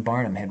that John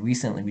Barnum had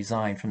recently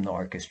resigned from the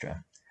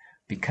orchestra.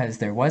 Because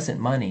there wasn't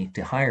money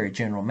to hire a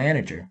general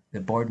manager, the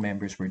board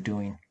members were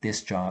doing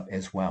this job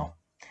as well.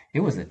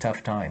 It was a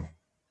tough time.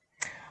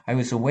 I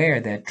was aware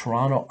that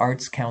Toronto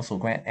Arts Council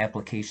grant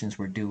applications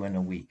were due in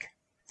a week.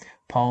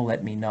 Paul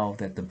let me know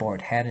that the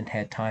board hadn't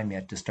had time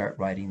yet to start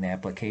writing the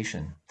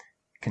application.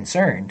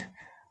 Concerned,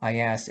 I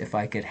asked if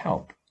I could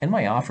help, and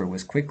my offer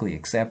was quickly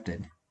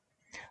accepted.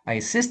 I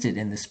assisted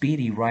in the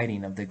speedy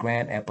writing of the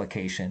grant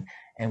application,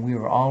 and we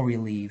were all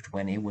relieved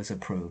when it was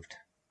approved.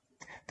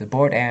 The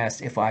board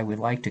asked if I would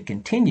like to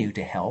continue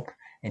to help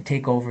and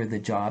take over the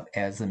job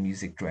as the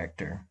music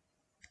director.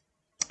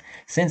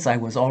 Since I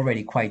was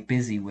already quite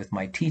busy with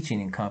my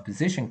teaching and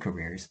composition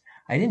careers,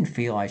 I didn't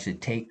feel I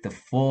should take the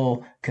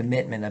full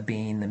commitment of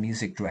being the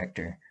music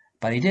director,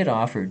 but I did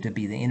offer to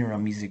be the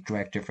interim music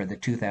director for the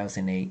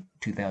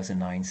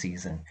 2008-2009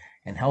 season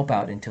and help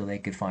out until they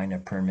could find a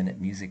permanent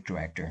music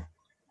director.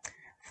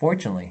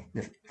 Fortunately,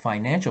 the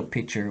financial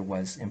picture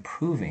was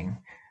improving.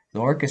 The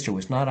orchestra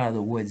was not out of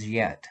the woods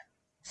yet,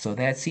 so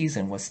that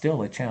season was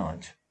still a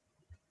challenge.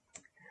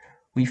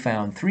 We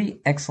found 3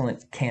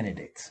 excellent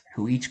candidates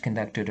who each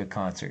conducted a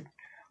concert.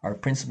 Our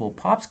principal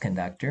Pops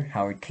conductor,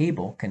 Howard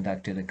Cable,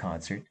 conducted a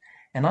concert,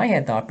 and I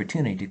had the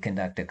opportunity to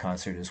conduct a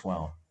concert as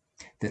well.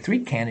 The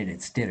 3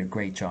 candidates did a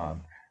great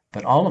job.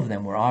 but all of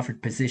them were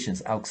offered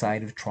positions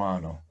outside of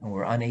Toronto and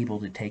were unable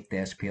to take the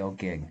SPO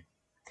gig.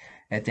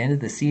 At the end of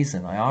the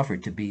season, I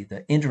offered to be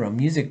the interim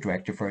music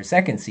director for a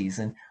second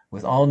season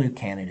with all new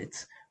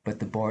candidates, but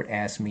the board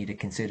asked me to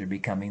consider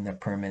becoming the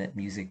permanent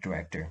music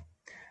director.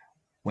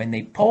 When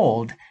they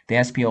polled the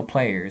SPO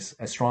players,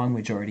 a strong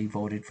majority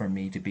voted for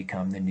me to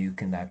become the new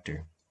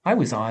conductor. I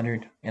was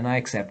honored, and I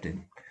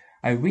accepted.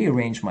 I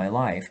rearranged my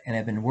life and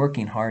have been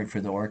working hard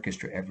for the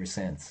orchestra ever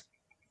since.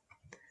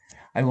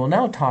 I will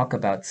now talk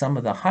about some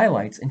of the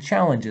highlights and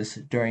challenges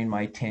during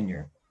my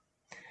tenure.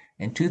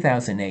 In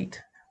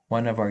 2008,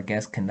 one of our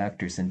guest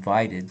conductors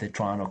invited the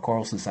Toronto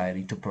Choral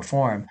Society to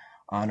perform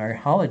on our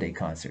holiday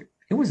concert.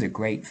 It was a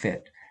great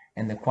fit,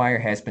 and the choir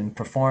has been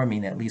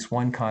performing at least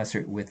one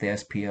concert with the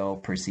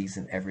SPO per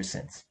season ever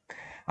since.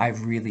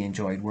 I've really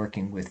enjoyed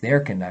working with their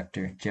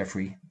conductor,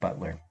 Jeffrey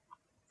Butler.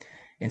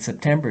 In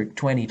September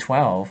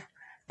 2012,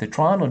 the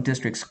Toronto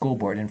District School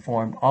Board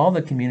informed all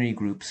the community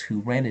groups who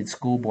rented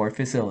school board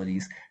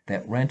facilities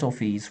that rental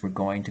fees were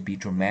going to be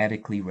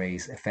dramatically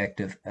raised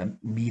effective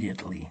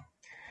immediately.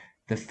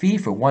 The fee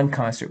for one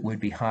concert would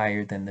be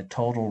higher than the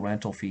total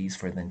rental fees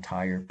for the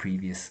entire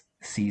previous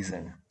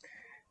season.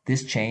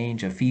 This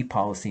change of fee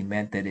policy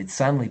meant that it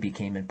suddenly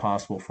became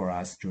impossible for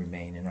us to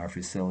remain in our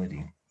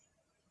facility.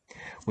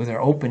 With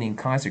our opening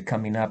concert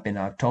coming up in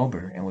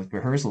October and with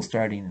rehearsal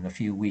starting in a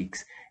few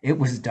weeks, it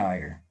was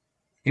dire.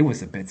 It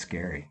was a bit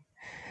scary.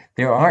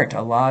 There aren't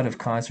a lot of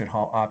concert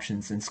hall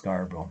options in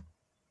Scarborough.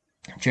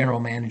 General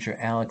Manager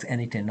Alex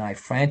Ennington and I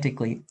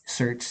frantically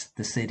searched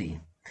the city.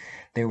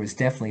 There was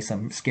definitely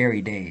some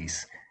scary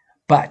days,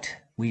 but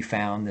we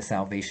found the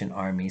Salvation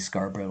Army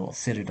Scarborough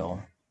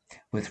Citadel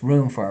with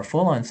room for our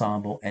full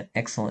ensemble and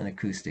excellent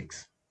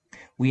acoustics.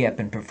 We have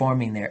been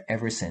performing there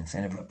ever since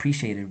and have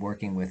appreciated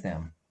working with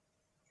them.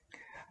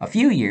 A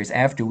few years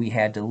after we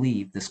had to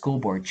leave, the school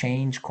board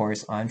changed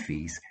course on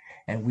fees,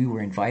 and we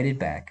were invited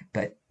back,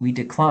 but we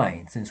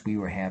declined since we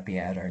were happy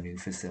at our new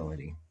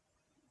facility.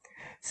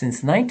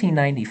 Since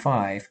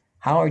 1995,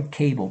 Howard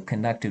Cable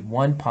conducted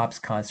one Pops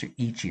concert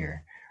each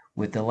year,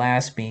 with the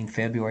last being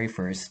February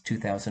 1st,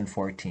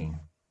 2014.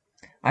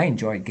 I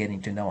enjoyed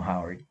getting to know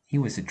Howard. He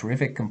was a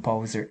terrific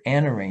composer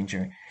and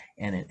arranger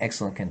and an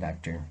excellent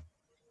conductor,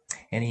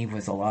 and he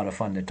was a lot of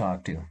fun to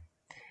talk to.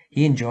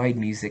 He enjoyed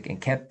music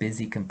and kept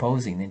busy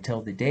composing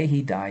until the day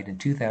he died in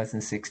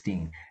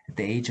 2016 at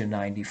the age of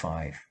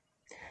 95.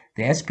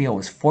 The SPO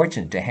was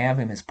fortunate to have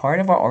him as part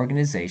of our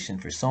organization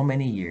for so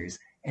many years,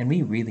 and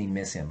we really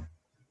miss him.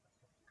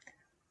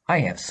 I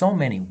have so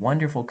many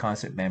wonderful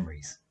concert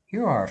memories.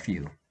 Here are a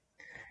few.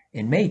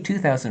 In May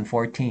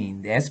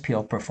 2014, the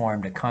SPO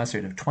performed a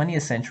concert of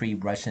 20th century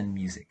Russian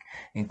music,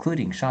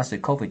 including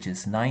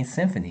Shostakovich's Ninth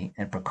Symphony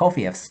and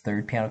Prokofiev's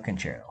Third Piano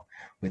Concerto,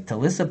 with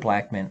Talissa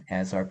Blackman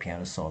as our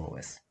piano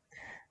soloist.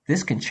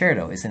 This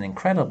concerto is an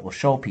incredible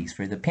showpiece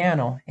for the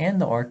piano and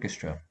the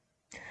orchestra.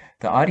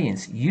 The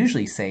audience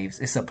usually saves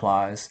its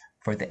applause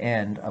for the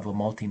end of a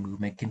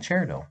multi-movement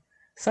concerto.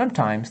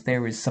 Sometimes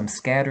there is some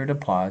scattered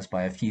applause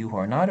by a few who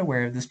are not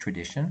aware of this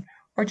tradition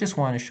or just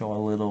want to show a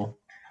little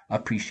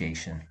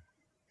appreciation.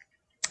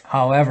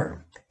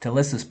 However,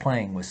 Talissa's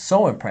playing was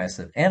so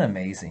impressive and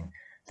amazing,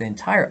 the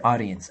entire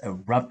audience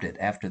erupted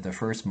after the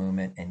first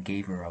movement and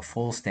gave her a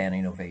full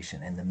standing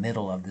ovation in the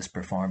middle of this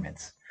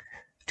performance.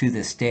 To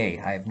this day,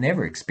 I have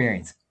never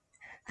experienced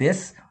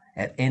this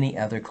at any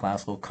other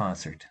classical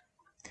concert.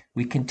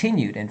 We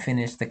continued and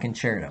finished the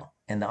concerto,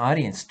 and the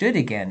audience stood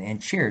again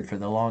and cheered for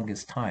the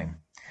longest time.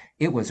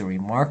 It was a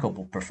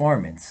remarkable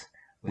performance,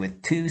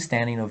 with 2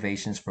 standing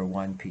ovations for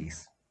one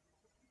piece.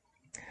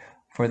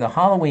 For the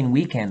Halloween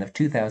weekend of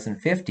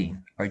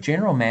 2015, our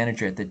general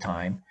manager at the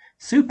time,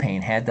 Sue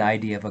Payne, had the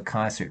idea of a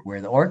concert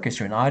where the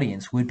orchestra and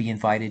audience would be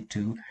invited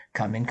to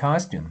come in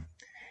costume.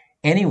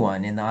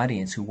 Anyone in the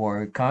audience who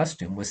wore a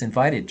costume was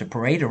invited to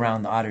parade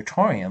around the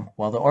auditorium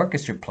while the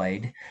orchestra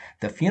played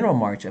the Funeral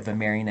March of a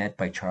Marionette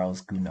by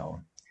Charles Gounod.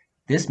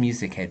 This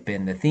music had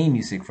been the theme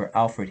music for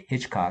Alfred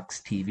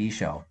Hitchcock's TV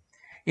show.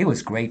 It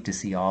was great to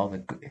see all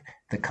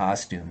the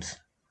costumes.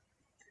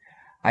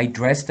 I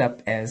dressed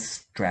up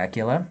as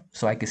Dracula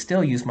so I could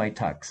still use my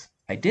tux.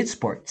 I did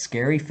sport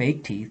scary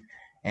fake teeth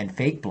and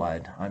fake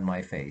blood on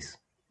my face.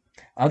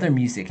 Other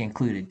music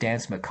included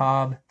Dance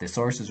Macabre, The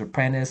Sorcerer's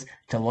Apprentice,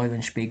 to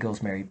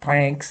Eulenspiegel's Merry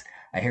Pranks,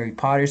 a Harry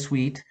Potter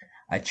suite,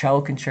 a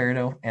cello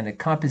concerto, and a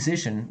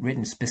composition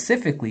written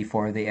specifically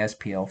for the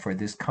SPO for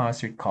this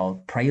concert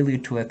called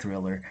Prelude to a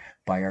Thriller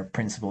by our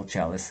principal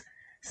cellist,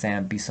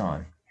 Sam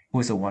Bisson. It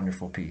was a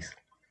wonderful piece.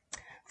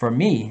 For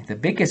me, the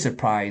biggest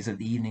surprise of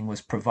the evening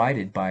was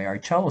provided by our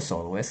cello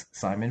soloist,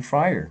 Simon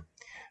Fryer.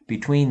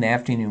 Between the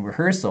afternoon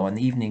rehearsal and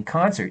the evening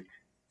concert,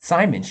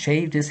 Simon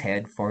shaved his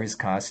head for his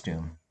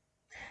costume.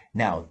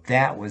 Now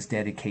that was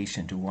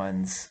dedication to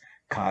one's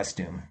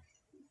costume.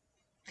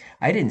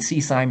 I didn't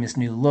see Simon's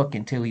new look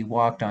until he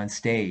walked on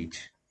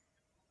stage.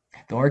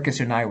 The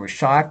orchestra and I were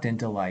shocked and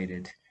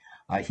delighted.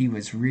 He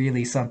was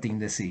really something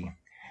to see,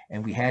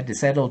 and we had to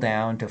settle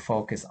down to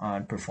focus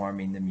on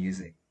performing the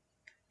music.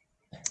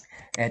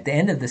 At the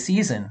end of the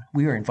season,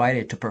 we were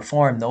invited to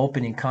perform the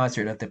opening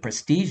concert of the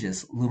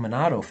prestigious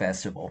Luminato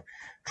Festival,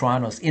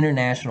 Toronto's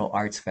International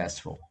Arts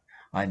Festival,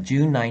 on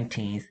June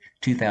 19,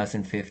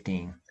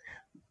 2015.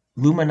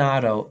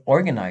 Luminato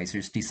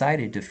organizers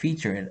decided to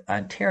feature an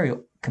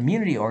Ontario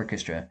community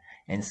orchestra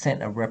and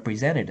sent a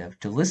representative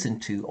to listen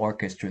to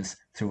orchestras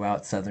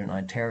throughout Southern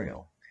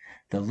Ontario.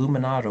 The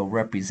Luminato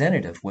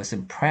representative was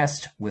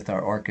impressed with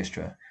our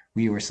orchestra.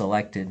 We were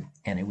selected,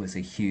 and it was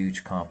a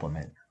huge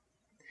compliment.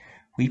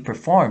 We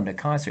performed a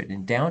concert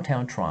in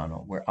downtown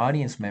Toronto where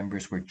audience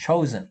members were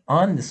chosen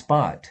on the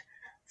spot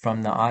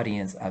from the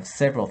audience of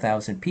several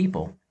thousand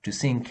people to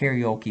sing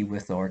karaoke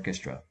with the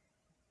orchestra.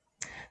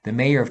 The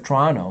Mayor of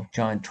Toronto,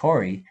 John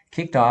Tory,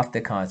 kicked off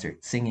the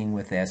concert singing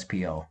with the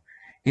SPO.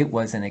 It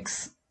was an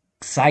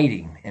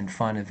exciting and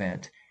fun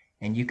event,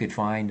 and you could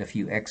find a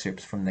few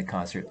excerpts from the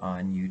concert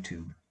on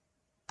YouTube.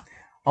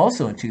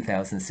 Also in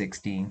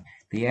 2016,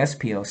 the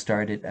SPO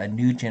started a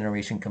New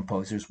Generation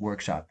Composers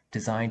Workshop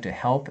designed to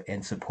help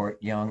and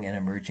support young and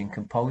emerging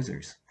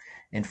composers.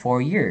 In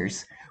 4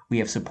 years, we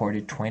have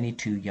supported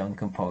 22 young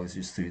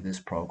composers through this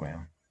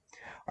program.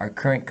 Our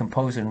current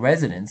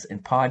composer-in-residence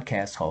and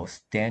podcast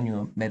host,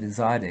 Daniel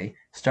Metizadeh,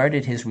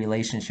 started his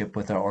relationship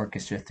with our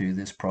orchestra through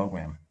this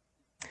program.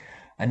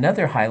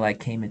 Another highlight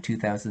came in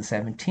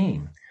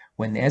 2017,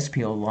 when the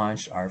SPO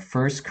launched our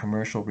first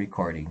commercial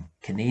recording,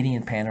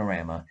 Canadian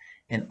Panorama,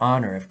 in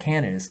honor of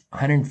Canada's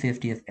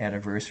 150th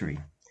anniversary.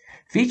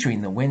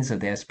 Featuring the wins of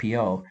the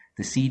SPO,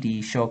 the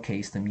CD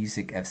showcased the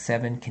music of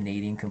 7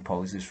 Canadian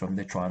composers from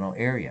the Toronto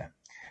area,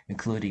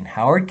 including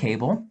Howard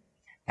Cable,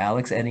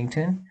 Alex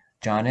Eddington,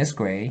 John S.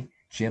 Gray,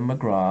 Jim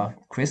McGraw,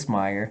 Chris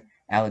Meyer,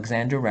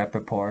 Alexander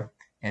Rappaport,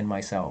 and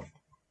myself.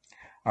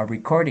 Our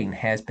recording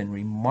has been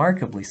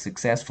remarkably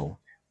successful,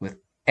 with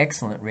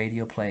excellent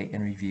radio play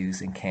and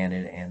reviews in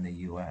Canada and the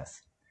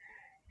U.S.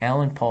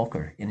 Alan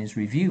Polker, in his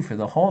review for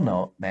the Whole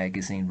Note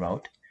magazine,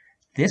 wrote,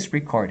 "This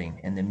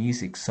recording and the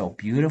music so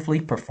beautifully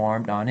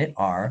performed on it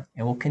are,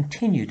 and will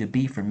continue to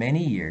be for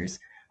many years,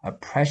 a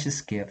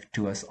precious gift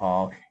to us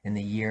all in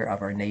the year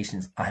of our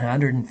nation's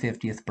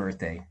 150th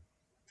birthday."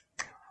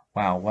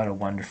 Wow, what a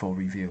wonderful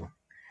review.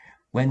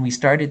 When we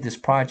started this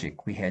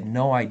project, we had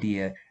no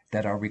idea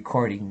that our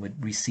recording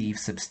would receive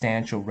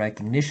substantial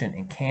recognition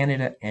in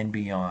Canada and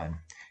beyond.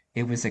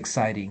 It was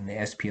exciting the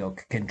SPO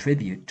could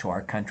contribute to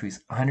our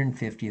country's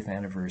 150th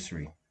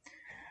anniversary.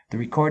 The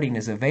recording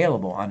is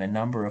available on a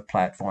number of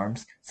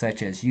platforms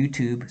such as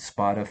YouTube,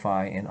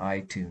 Spotify, and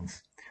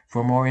iTunes.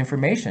 For more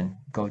information,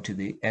 go to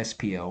the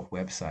SPO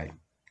website.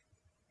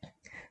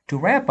 To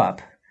wrap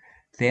up,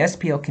 the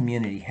SPO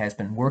community has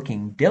been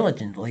working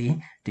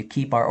diligently to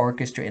keep our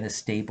orchestra in a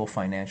stable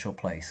financial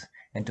place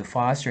and to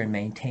foster and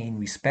maintain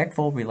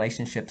respectful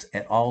relationships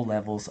at all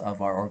levels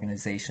of our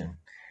organization.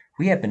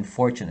 We have been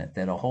fortunate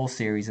that a whole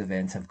series of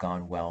events have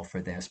gone well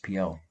for the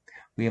SPO.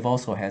 We have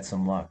also had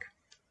some luck.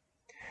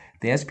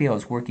 The SPO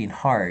is working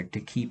hard to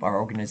keep our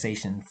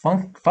organization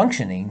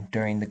functioning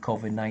during the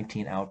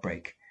COVID-19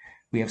 outbreak.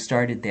 We have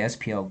started the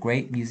SPO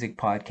Great Music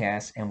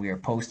Podcast, and we are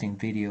posting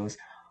videos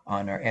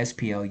on our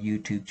SPO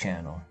YouTube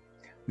channel.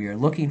 We are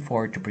looking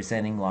forward to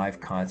presenting live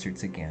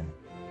concerts again.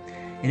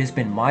 It has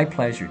been my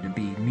pleasure to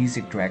be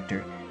music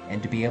director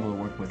and to be able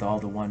to work with all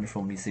the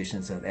wonderful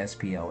musicians of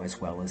SPO,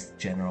 as well as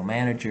general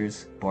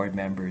managers, board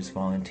members,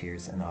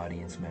 volunteers, and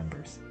audience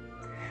members.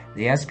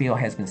 The SPO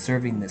has been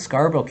serving the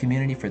Scarborough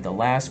community for the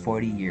last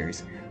 40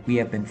 years. We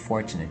have been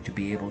fortunate to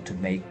be able to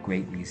make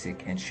great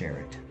music and share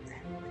it.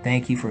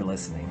 Thank you for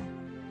listening.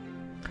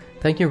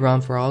 Thank you,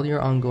 Ron, for all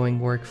your ongoing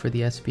work for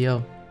the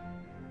SPO.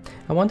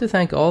 I want to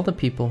thank all the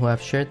people who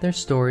have shared their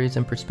stories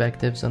and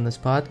perspectives on this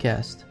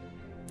podcast.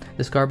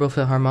 The Scarborough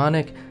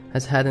Philharmonic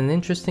has had an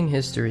interesting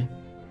history,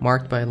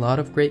 marked by a lot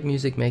of great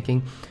music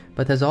making,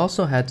 but has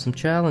also had some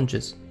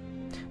challenges.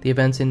 The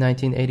events in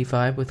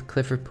 1985 with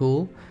Clifford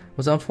Poole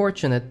was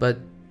unfortunate, but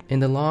in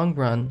the long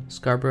run,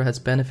 Scarborough has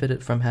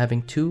benefited from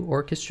having 2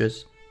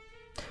 orchestras.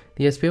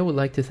 The SPO would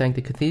like to thank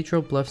the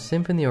Cathedral Bluff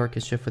Symphony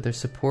Orchestra for their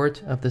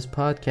support of this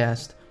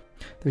podcast.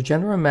 Their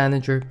general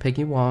manager,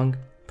 Peggy Wong,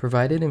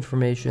 provided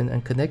information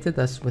and connected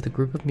us with a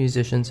group of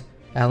musicians,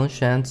 Alan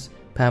Shantz,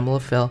 Pamela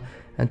Fell,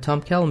 and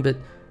Tom Kellenbit,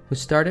 who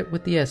started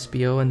with the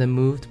SPO and then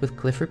moved with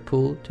Clifford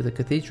Poole to the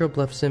Cathedral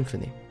Bluff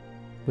Symphony.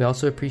 We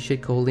also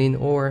appreciate Colleen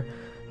Orr,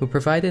 who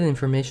provided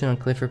information on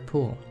Clifford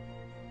Poole.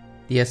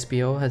 The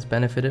SPO has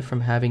benefited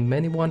from having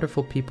many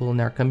wonderful people in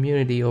our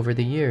community over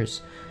the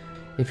years.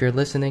 If you're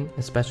listening,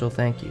 a special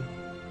thank you.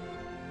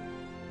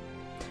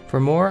 For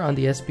more on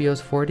the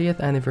SPO's 40th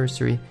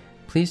anniversary,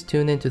 please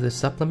tune into the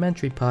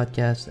supplementary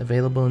podcast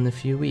available in a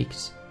few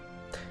weeks.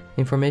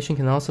 Information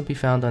can also be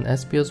found on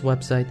SPO's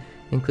website,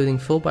 including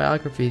full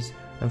biographies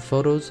and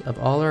photos of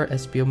all our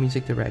SPO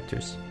music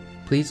directors.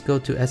 Please go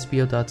to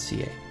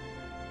spo.ca.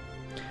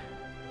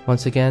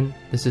 Once again,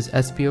 this is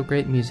SPO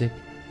Great Music,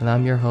 and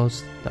I'm your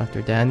host,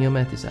 Dr. Daniel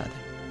Metizadeh.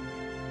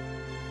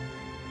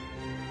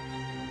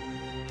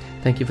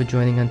 Thank you for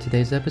joining on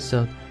today's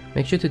episode.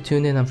 Make sure to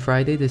tune in on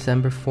Friday,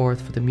 December 4th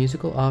for the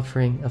musical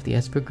offering of the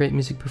SPO Great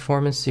Music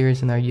Performance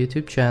Series on our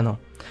YouTube channel.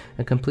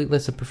 A complete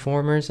list of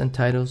performers and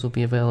titles will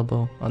be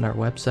available on our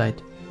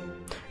website.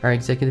 Our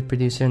executive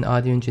producer and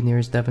audio engineer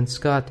is Devin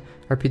Scott.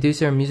 Our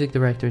producer and music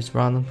director is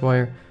Ronald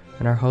Royer.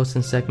 And our host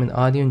and segment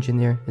audio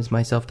engineer is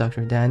myself,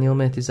 Dr. Daniel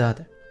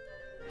Metizadeh.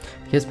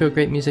 The SPO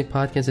Great Music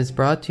Podcast is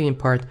brought to you in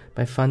part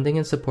by funding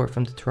and support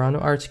from the Toronto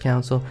Arts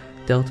Council,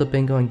 Delta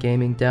Bingo and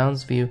Gaming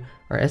Downsview,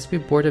 our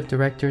SPO Board of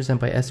Directors, and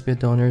by SPO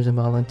donors and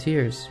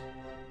volunteers.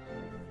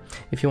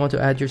 If you want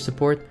to add your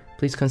support,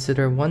 please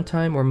consider a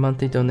one-time or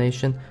monthly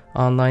donation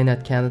online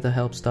at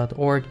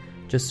canadahelps.org.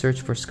 Just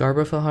search for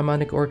Scarborough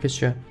Philharmonic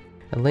Orchestra.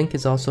 A link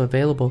is also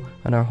available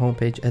on our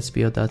homepage,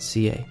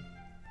 spo.ca.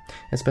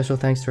 A special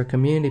thanks to our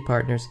community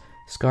partners,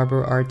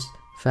 Scarborough Arts,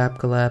 Fab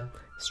Collab,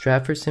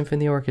 Stratford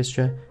Symphony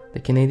Orchestra, the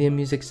Canadian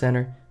Music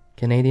Centre,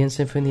 Canadian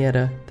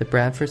Sinfonietta, the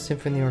Bradford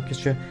Symphony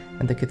Orchestra,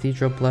 and the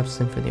Cathedral Bluffs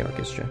Symphony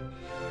Orchestra.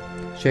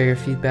 Share your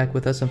feedback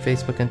with us on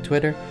Facebook and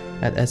Twitter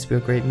at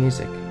SPO Great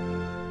Music.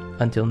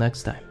 Until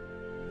next time.